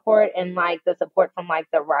reader support and like the support from like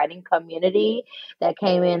the writing community that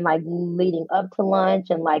came in like leading up to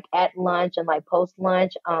lunch and like at lunch and like post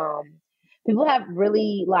lunch. People have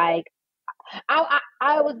really like, I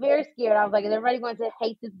was very scared. I was like, is everybody going to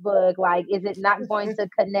hate this book? Like, is it not going to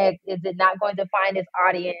connect? Is it not going to find its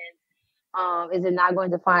audience? Is it not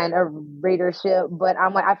going to find a readership? But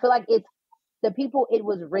I'm like, I feel like it's the people it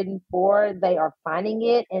was written for, they are finding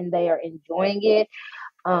it and they are enjoying it.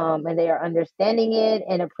 And they are understanding it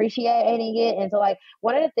and appreciating it. And so, like,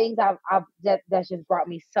 one of the things that's just brought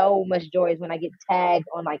me so much joy is when I get tagged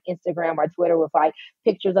on like Instagram or Twitter with like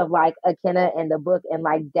pictures of like Akenna and the book and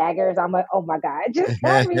like daggers. I'm like, oh my God, just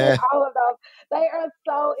tag me in all of those. They are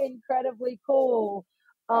so incredibly cool.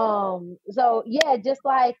 So yeah, just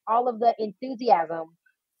like all of the enthusiasm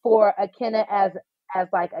for Akenna as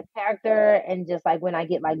like a character, and just like when I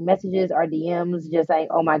get like messages or DMs just like,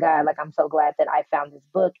 oh my God, like I'm so glad that I found this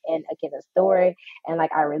book and Akenna's story, and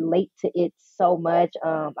like I relate to it so much.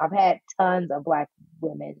 I've had tons of Black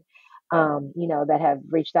women that have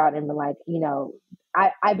reached out and been like,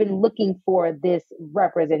 I've been looking for this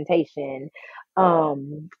representation.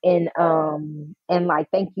 And like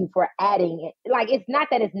thank you for adding it. Like, it's not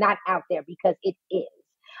that it's not out there, because it is.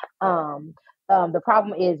 The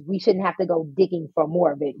problem is we shouldn't have to go digging for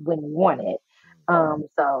more of it when we want it.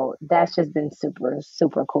 So that's just been super,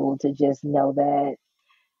 super cool to just know that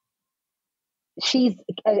she's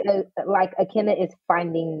like Akenna is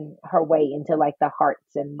finding her way into like the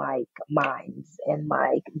hearts and like minds and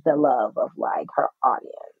like the love of like her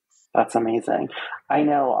audience. That's amazing. I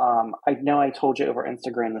know I told you over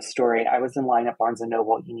Instagram the story. I was in line at Barnes &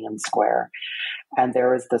 Noble Union Square, and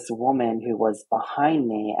there was this woman who was behind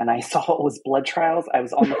me, and I saw it was blood trials. I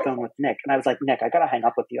was on the phone with Nick, and I was like, Nick, I got to hang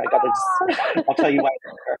up with you. I'll tell you why.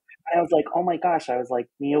 And I was like, oh my gosh. I was like,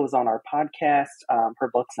 Nia was on our podcast. Her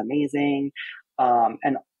book's amazing.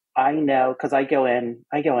 And I know, because I go in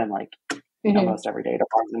like almost every day to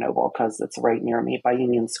Barnes & Noble because it's right near me by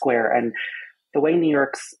Union Square. And the way New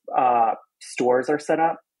York's stores are set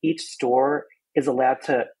up, each store is allowed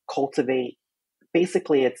to cultivate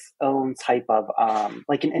basically its own type of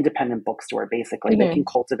like an independent bookstore. Basically, they can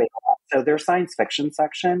cultivate. So their science fiction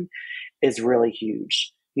section is really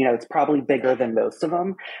huge. It's probably bigger than most of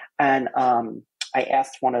them. And I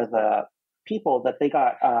asked one of the people that they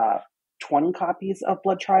got 20 copies of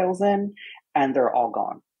Blood Trials in, and they're all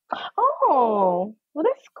gone. Oh, well,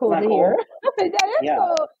 that's cool to hear. That is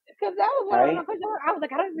cool. Because that was one of my questions. I was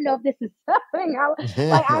like, I don't even know if this is something.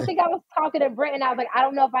 I think I was talking to Brent, and I was like, I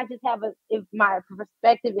don't know if I just have if my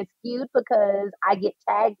perspective is skewed because I get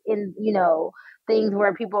tagged in, things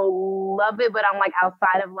where people love it, but I'm like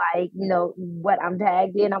outside of like, what I'm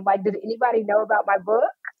tagged in. I'm like, does anybody know about my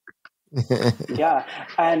book? Yeah,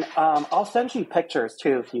 and I'll send you pictures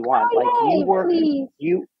too if you want. Please.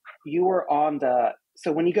 You were on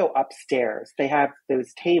so when you go upstairs, they have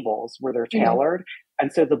those tables where they're tailored.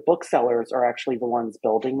 And so the booksellers are actually the ones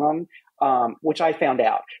building them, which I found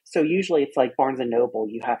out. So usually it's like Barnes & Noble,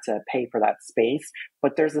 you have to pay for that space.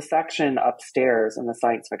 But there's a section upstairs in the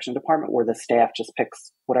science fiction department where the staff just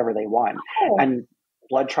picks whatever they want. Oh. And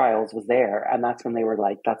Blood Trials was there. And that's when they were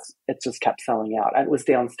like, it just kept selling out. And it was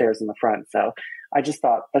downstairs in the front. So I just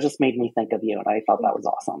thought, that just made me think of you. And I thought that was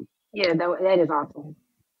awesome. Yeah, that is awesome.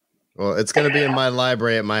 Well, it's going to be in my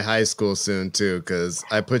library at my high school soon, too, because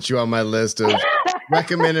I put you on my list of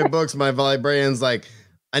recommended books. My librarian's like,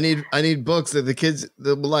 I need books that the kids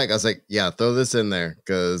will like. I was like, yeah, throw this in there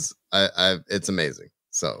because it's amazing.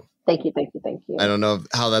 So thank you. I don't know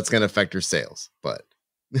how that's going to affect your sales, but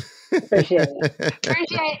appreciate it.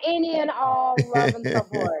 Appreciate any and all love and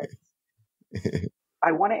support.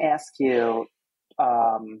 I want to ask you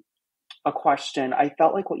a question. I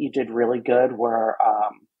felt like what you did really good were,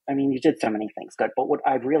 you did so many things good, but what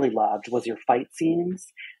I really loved was your fight scenes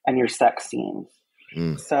and your sex scenes.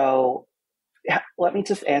 So let me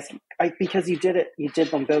just ask, because you did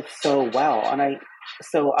them both so well. And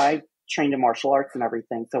I trained in martial arts and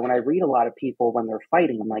everything. So when I read a lot of people when they're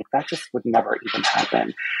fighting, I'm like, that just would never even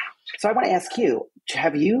happen. So I want to ask you,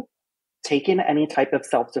 have you taken any type of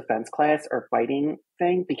self-defense class or fighting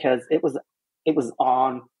thing? Because it was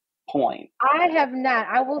on point. I have not.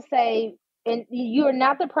 I will say, and you're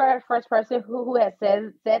not the first person who has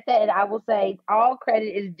said that, and I will say all credit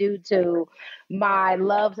is due to my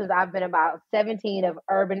love since I've been about 17 of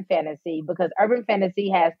urban fantasy, because urban fantasy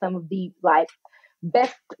has some of the like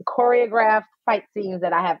best choreographed fight scenes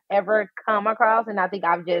that I have ever come across, and I think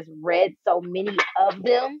I've just read so many of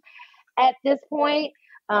them at this point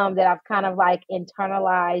that I've kind of like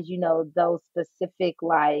internalized, those specific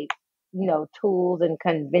like tools and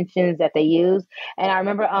conventions that they use. And I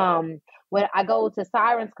remember when I go to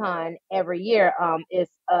Sirens Con every year, it's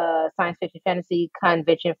a science fiction fantasy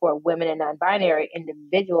convention for women and non-binary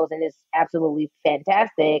individuals, and it's absolutely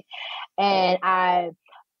fantastic. And I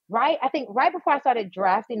think right before I started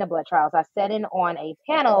drafting the Blood Trials, I sat in on a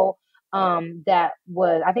panel that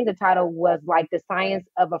was, I think the title was like The Science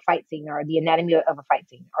of a Fight Scene or The Anatomy of a Fight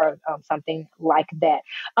Scene or something like that.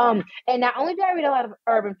 And not only do I read a lot of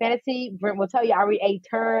urban fantasy, Brent will tell you I read a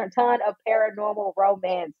ton of paranormal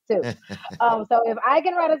romance too. So if I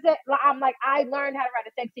can write I'm like, I learned how to write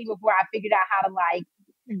a sex scene before I figured out how to like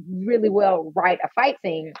really well write a fight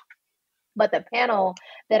scene. But the panel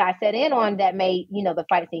that I sat in on that made, the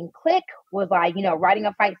fight scene click was like, writing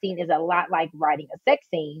a fight scene is a lot like writing a sex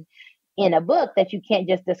scene in a book, that you can't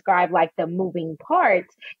just describe like the moving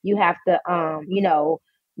parts. You have to,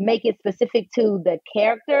 make it specific to the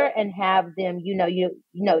character and have them,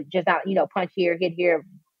 just not, punch here, hit here,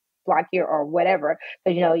 block here or whatever.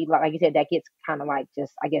 Cause like you said, that gets kind of like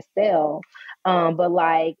just, I guess, stale. But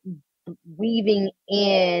like weaving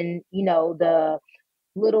in, the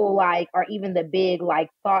little like, or even the big like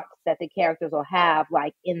thoughts that the characters will have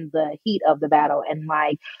like in the heat of the battle, and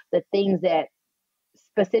like the things that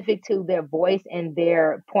specific to their voice and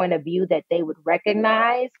their point of view that they would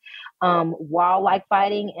recognize while like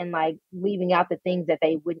fighting, and like leaving out the things that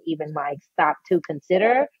they wouldn't even like stop to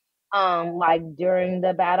consider like during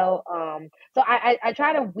the battle. So I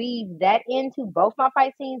try to weave that into both my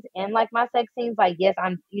fight scenes and like my sex scenes. Like, yes,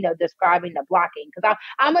 I'm describing the blocking, because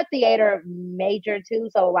I'm a theater major too,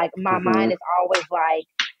 so like my mind is always like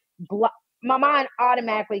my mind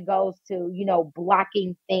automatically goes to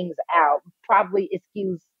blocking things out. Probably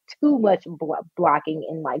excuse too much blocking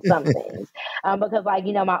in like some things, because like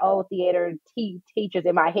my old theater teachers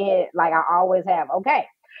in my head, like I always have, okay,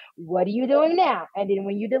 what are you doing now? And then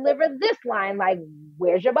when you deliver this line, like,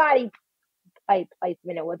 where's your body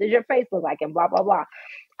placement and what does your face look like, and blah blah blah.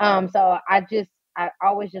 So I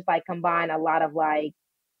always just like combine a lot of like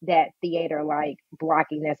that theater like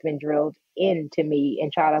blocking that's been drilled into me,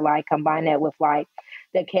 and try to like combine that with like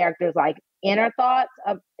the characters like inner thoughts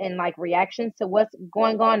and like reactions to what's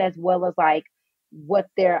going on, as well as like what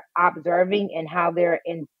they're observing and how they're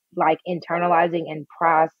like internalizing and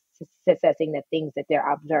processing the things that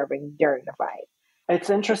they're observing during the fight. It's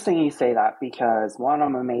interesting you say that, because one,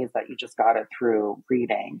 I'm amazed that you just got it through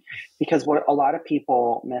reading, because what a lot of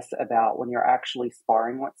people miss about when you're actually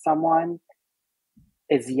sparring with someone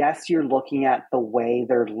is, yes, you're looking at the way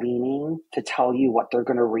they're leaning to tell you what they're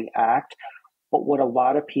going to react. But what a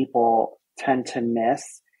lot of people tend to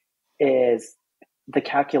miss is the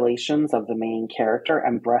calculations of the main character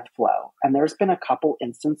and breath flow. And there's been a couple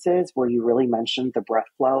instances where you really mentioned the breath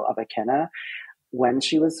flow of Akina when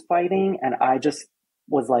she was fighting. And I just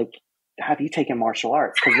was like, have you taken martial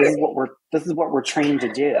arts? Because this is what we're trained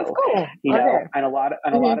to do. Cool. And a lot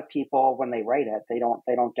of people, when they write it, they don't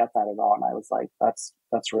get that at all. And I was like, that's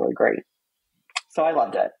really great. So I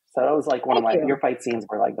loved it. So it was like one of your fight scenes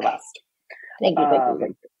were like the best. Thank you.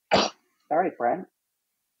 All right, Brent.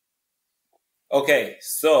 Okay,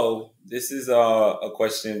 so this is a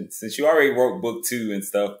question. Since you already wrote book 2 and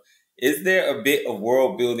stuff, is there a bit of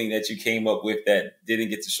world building that you came up with that didn't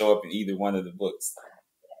get to show up in either one of the books?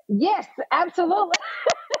 Yes, absolutely.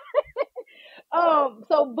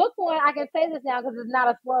 So book 1, I can say this now because it's not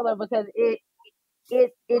a spoiler, because it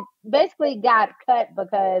basically got cut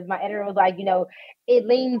because my editor was like, it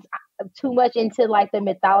leans too much into like the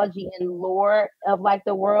mythology and lore of like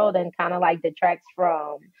the world, and kind of like detracts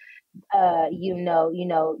from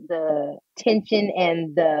the tension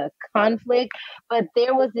and the conflict. But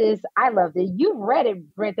there was this, I loved it. You've read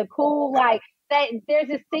it, Brent, the cool like that. There's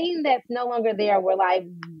a scene that's no longer there where like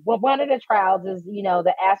one of the trials is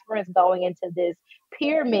the aspirants going into this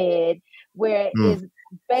pyramid where it is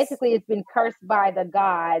basically it's been cursed by the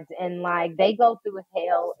gods, and like they go through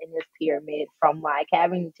hell in this pyramid, from like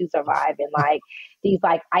having to survive in like these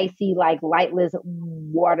like icy like lightless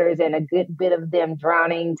waters, and a good bit of them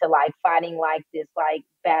drowning, to like fighting like this like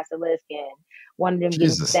basilisk, and one of them getting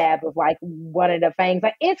stabbed with like one of the fangs.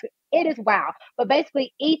 Like it is wow. But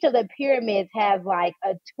basically each of the pyramids has like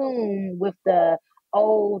a tomb with the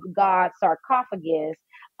old god sarcophagus,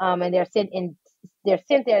 and they're sent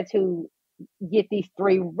there to get these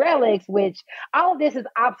 3 relics, which all of this is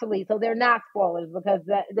obsolete, so they're not spoilers, because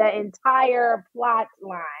the entire plot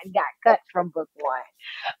line got cut from book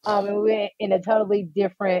 1, and we went in a totally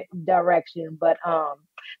different direction. But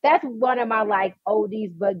that's one of my like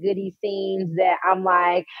oldies but goodies scenes that I'm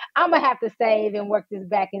like, I'm gonna have to save and work this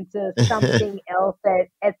back into something else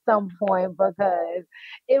at some point, because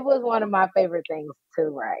it was one of my favorite things to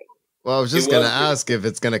write. Well, I was just going to ask if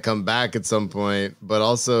it's going to come back at some point, but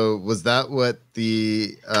also, was that what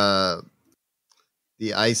the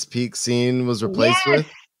Ice Peak scene was replaced with?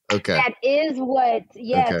 Okay. That is what,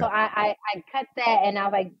 okay. So I cut that, and I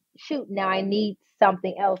was like, shoot, now I need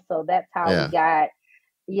something else. So that's how we got,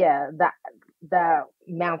 the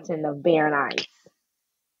mountain of barren ice.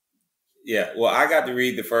 Yeah, well, I got to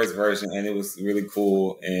read the first version, and it was really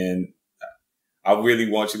cool, and I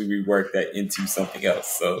really want you to rework that into something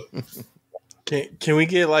else. So, can we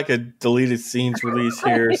get like a deleted scenes release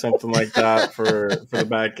here or something like that for the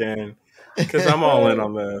back end? Because I'm all in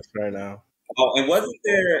on this right now. oh, and wasn't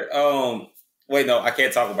there? Wait, no, I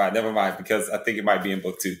can't talk about it. Never mind, because I think it might be in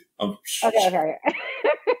book 2. Okay.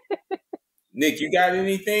 Nick, you got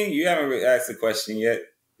anything? You haven't asked a question yet.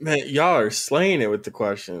 Man, y'all are slaying it with the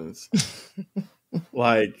questions.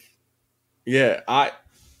 Like, yeah,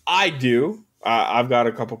 I do. I've got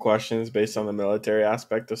a couple questions based on the military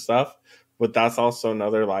aspect of stuff, but that's also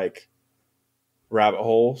another like rabbit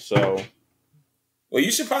hole. So, well,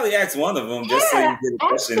 you should probably ask one of them just so you get a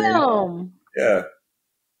question in. Yeah.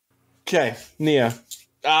 Okay, Nia.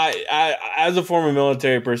 I, as a former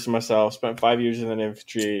military person myself, spent 5 years in the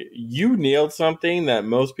infantry. You nailed something that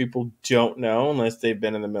most people don't know unless they've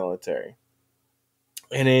been in the military,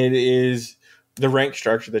 and it is the rank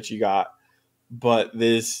structure that you got. But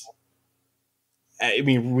this, I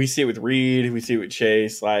mean, we see it with Reed, we see it with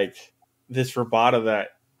Chase, like this bravado that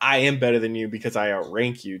I am better than you because I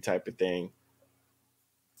outrank you type of thing.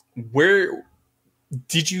 Where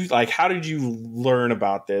did you like? How did you learn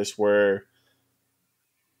about this? Where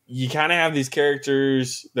you kind of have these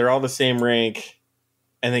characters, they're all the same rank,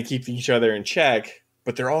 and they keep each other in check,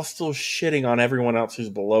 but they're all still shitting on everyone else who's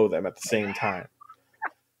below them at the same time.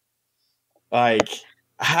 Like,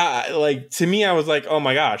 to me, I was like, oh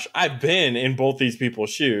my gosh, I've been in both these people's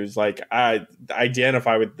shoes. Like, I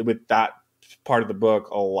identify with that part of the book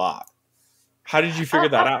a lot. How did you figure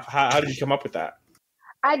that out? How did you come up with that?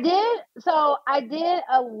 I did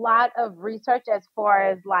a lot of research as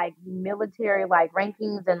far as like military like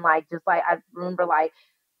rankings and like just like I remember like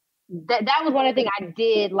that was one of the things I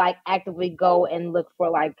did like actively go and look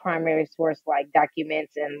for like primary source like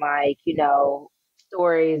documents and like, you know,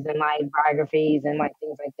 stories and like biographies and like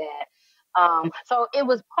things like that. So it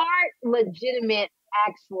was part legitimate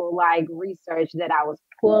actual like research that I was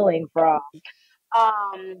pulling from.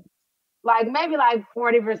 Like maybe like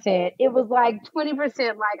 40%. It was like 20%.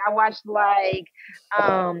 Like I watched like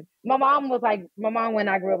my mom when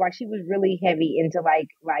I grew up, like she was really heavy into like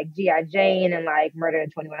G.I. Jane and like Murder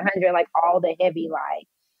in 2100, like all the heavy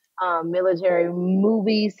like military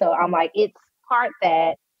movies. So I'm like, it's part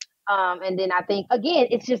that. And then I think again,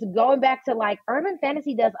 it's just going back to like urban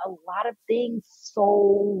fantasy does a lot of things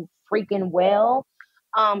so freaking well.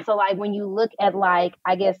 So like when you look at like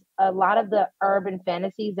I guess a lot of the urban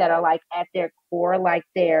fantasies that are like at their core, like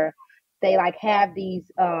they like have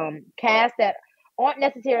these casts that aren't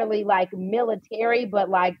necessarily like military, but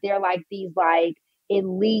like they're like these like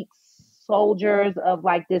elite soldiers of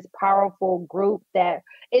like this powerful group that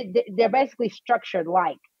they're basically structured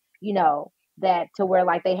like, you know, that to where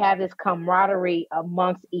like they have this camaraderie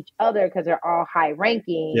amongst each other because they're all high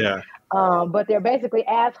ranking. Yeah. But they're basically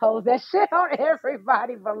assholes that shit on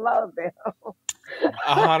everybody below them.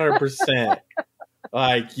 100%.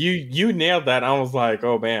 Like you nailed that. I was like,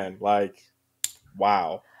 oh man, like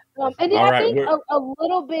wow. And then all I think a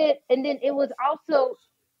little bit, and then it was also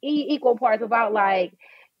equal parts about like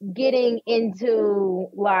getting into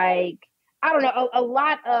like I don't know a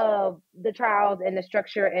lot of the trials and the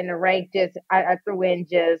structure and the rank. Just I threw in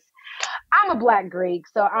just I'm a Black Greek,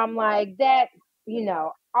 so I'm like that. You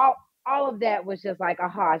know, all of that was just like a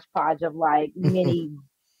hodgepodge of like many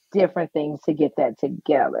different things to get that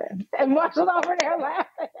together. And Marshall's over there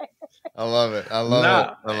laughing. I love it. I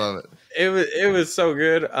love it. It was so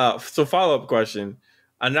good. So follow-up question.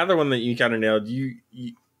 Another one that you kind of nailed. You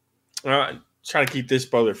trying to keep this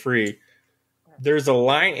spoiler free. There's a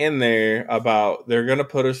line in there about they're gonna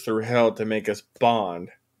put us through hell to make us bond,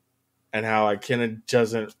 and how I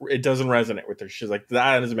doesn't resonate with her. She's like,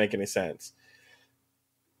 that doesn't make any sense.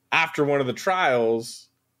 After one of the trials,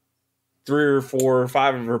 3 or 4 or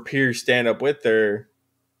 5 of her peers stand up with her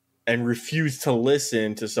and refuse to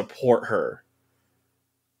listen to support her.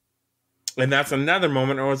 And that's another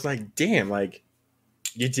moment where I was like, damn, like,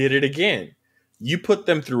 you did it again. You put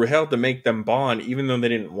them through hell to make them bond, even though they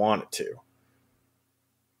didn't want it to.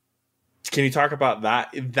 Can you talk about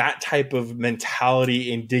that type of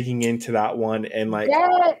mentality and digging into that one? And like,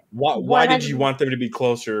 why did you want them to be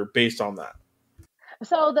closer based on that?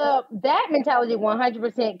 So that mentality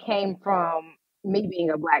 100% came from me being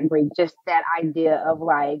a Black Greek. Just that idea of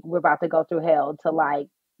like we're about to go through hell to like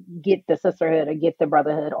get the sisterhood or get the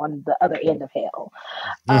brotherhood on the other end of hell.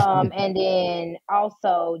 And then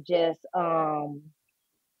also just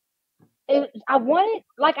I wanted,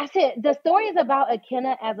 like I said, the story is about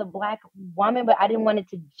Akenna as a Black woman, but I didn't want it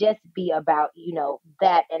to just be about,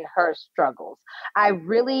 that and her struggles. I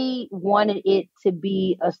really wanted it to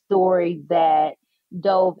be a story that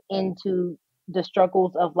dove into the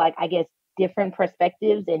struggles of, like, I guess, different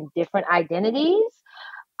perspectives and different identities.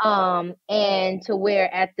 And to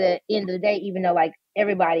where at the end of the day, even though like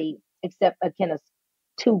everybody except Akenna's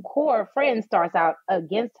two core friends starts out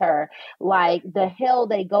against her, like the hell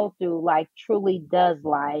they go through, like truly does,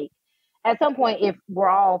 like at some point, if we're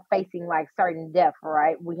all facing like certain death,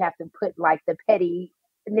 right, we have to put like the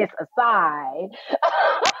pettiness aside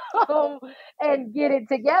um, and get it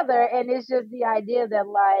together. And it's just the idea that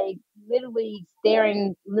like literally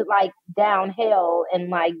staring like down hell and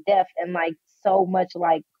like death and like so much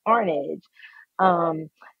like carnage. Um,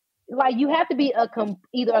 like you have to be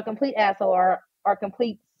either a complete asshole or a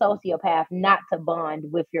complete sociopath not to bond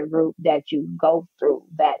with your group that you go through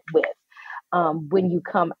that with when you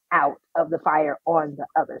come out of the fire on the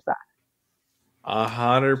other side.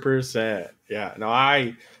 100%. Yeah. No,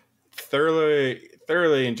 I thoroughly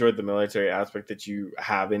enjoyed the military aspect that you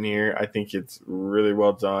have in here. I think it's really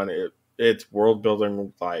well done. It's world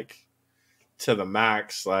building like to the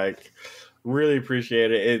max. Like, really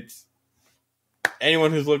appreciate it. It's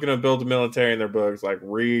anyone who's looking to build a military in their books, like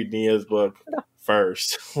read Nia's book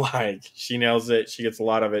first. Like, she nails it. She gets a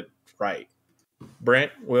lot of it right.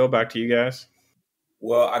 Brent, Will, back to you guys.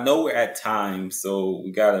 Well, I know we're at time, so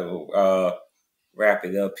we gotta wrap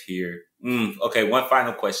it up here. Okay, one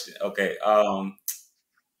final question. Okay,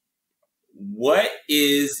 what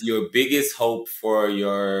is your biggest hope for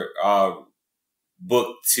your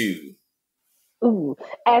book 2? Ooh,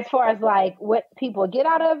 as far as like what people get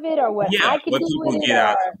out of it, or what I can do with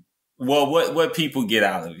it, well, what people get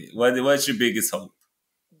out of it? What's your biggest hope?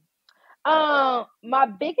 My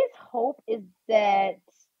biggest hope is that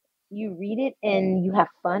you read it and you have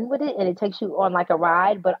fun with it and it takes you on like a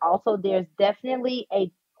ride, but also there's definitely a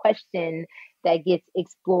question that gets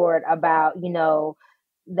explored about,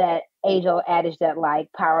 that age-old adage that like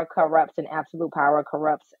power corrupts and absolute power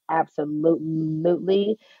corrupts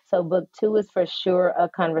absolutely. So book 2 is for sure a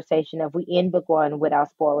conversation of, we end book 1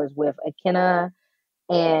 without spoilers with Akenna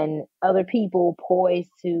and other people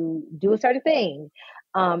poised to do a certain thing.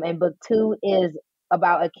 And book 2 is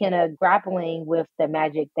about Akenna grappling with the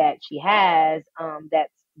magic that she has,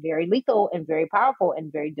 that's very lethal and very powerful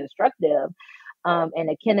and very destructive. And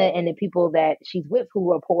Akenna and the people that she's with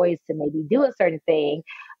who are poised to maybe do a certain thing.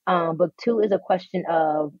 Book 2 is a question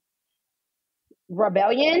of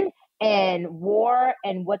rebellion and war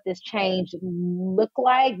and what this change look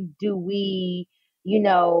like. Do we,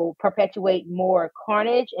 perpetuate more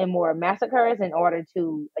carnage and more massacres in order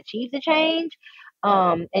to achieve the change?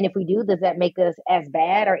 And if we do, does that make us as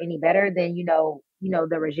bad or any better than,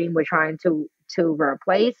 the regime we're trying to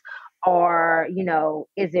replace? Or,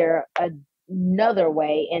 is there another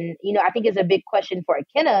way? And, I think it's a big question for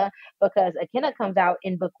Akenna, because Akenna comes out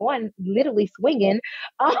in book 1 literally swinging,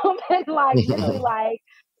 and like literally like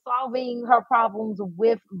solving her problems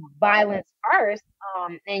with violence first,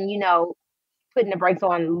 and putting the brakes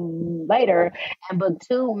on later. And book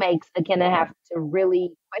 2 makes Akenna have to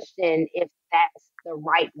really question if that's the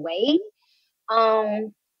right way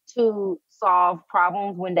to solve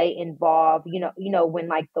problems when they involve, when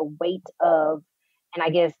like the weight of, and I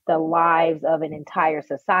guess the lives of an entire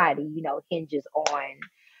society, hinges on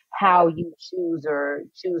how you choose or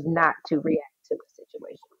choose not to react to the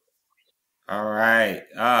situation. All right.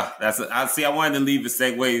 I see. I wanted to leave a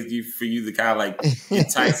segue for you to kind of like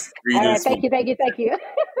entice readers. All right, thank you.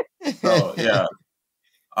 So yeah.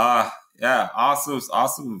 Yeah,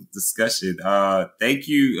 awesome discussion. Thank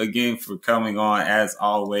you again for coming on as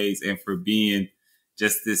always, and for being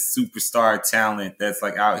just this superstar talent that's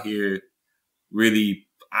like out here really,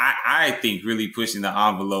 I think really pushing the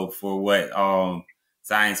envelope for what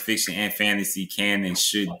science fiction and fantasy can and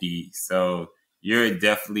should be. So you're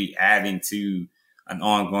definitely adding to an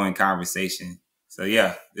ongoing conversation. So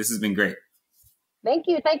yeah, this has been great. Thank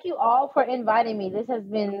you all for inviting me. This has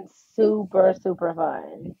been super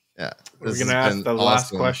fun. Yeah, we're gonna ask the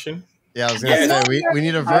last question. Yeah, I was gonna say we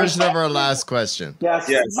need a version of our last question. Yes.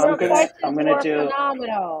 Your questions were do.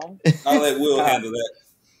 phenomenal. I'll let Will handle that.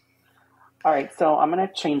 All right, so I'm going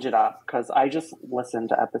to change it up because I just listened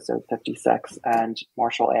to episode 56 and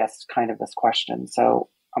Marshall asked kind of this question. So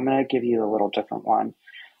I'm going to give you a little different one.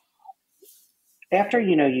 After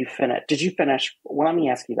you finish, did you finish? Well, let me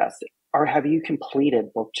ask you this: or have you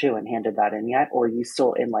completed book 2 and handed that in yet, or are you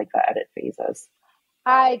still in like the edit phases?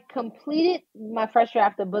 I completed my first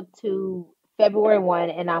draft of book 2 February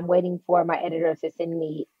 1, and I'm waiting for my editor to send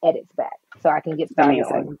me edits back so I can get started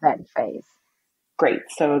on that phase. Great.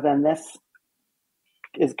 So then this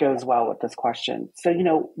goes well with this question.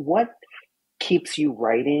 So, what keeps you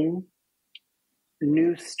writing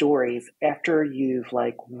new stories after you've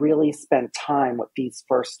like really spent time with these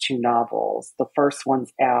first two novels? The first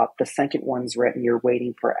one's out, the second one's written, you're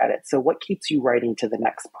waiting for edits. So what keeps you writing to the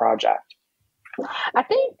next project? I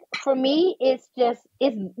think for me, it's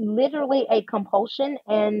literally a compulsion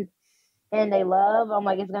and a love. I'm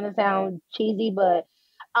like, it's gonna sound cheesy, but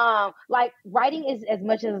like writing is as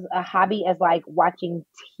much as a hobby as like watching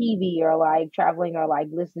TV or like traveling or like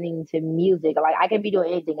listening to music. Like I can be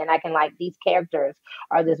doing anything, and I can like these characters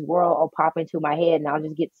or this world will pop into my head, and I'll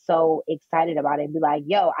just get so excited about it and be like,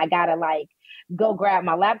 yo, I gotta like go grab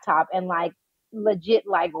my laptop and like legit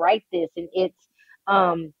like write this. And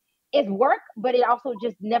it's work, but it also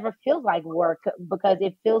just never feels like work because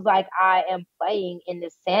it feels like I am playing in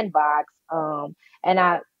this sandbox. And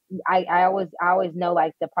I always know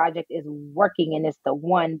like the project is working, and it's the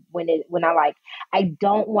one when I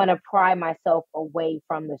don't want to pry myself away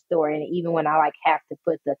from the story. And even when I like have to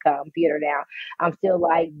put the computer down, I'm still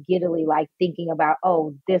like giddily like thinking about,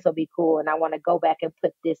 oh, this will be cool, and I want to go back and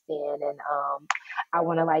put this in, and I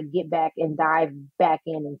want to like get back and dive back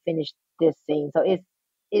in and finish this scene. So it's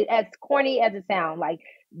as corny as it sounds, like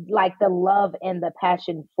the love and the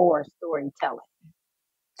passion for storytelling.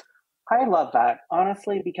 I love that,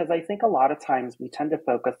 honestly, because I think a lot of times we tend to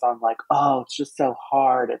focus on like, oh, it's just so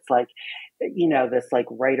hard. It's like, this like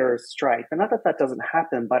writer's strife. And not that that doesn't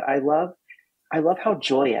happen, but I love how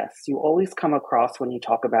joyous you always come across when you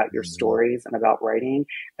talk about your stories and about writing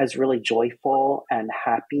as really joyful and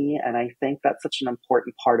happy. And I think that's such an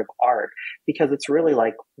important part of art because it's really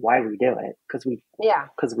like why we do it, because we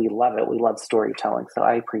love it. We love storytelling. So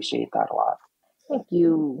I appreciate that a lot. Thank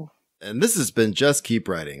you. And this has been Just Keep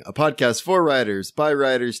Writing, a podcast for writers, by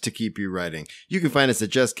writers, to keep you writing. You can find us at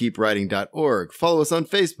justkeepwriting.org. Follow us on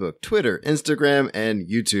Facebook, Twitter, Instagram, and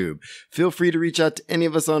YouTube. Feel free to reach out to any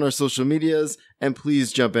of us on our social medias, and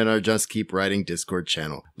please jump in our Just Keep Writing Discord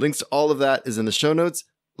channel. Links to all of that is in the show notes.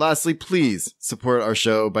 Lastly, please support our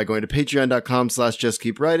show by going to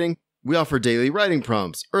patreon.com/justkeepwriting. We offer daily writing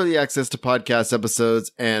prompts, early access to podcast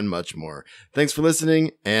episodes, and much more. Thanks for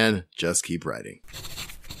listening, and just keep writing.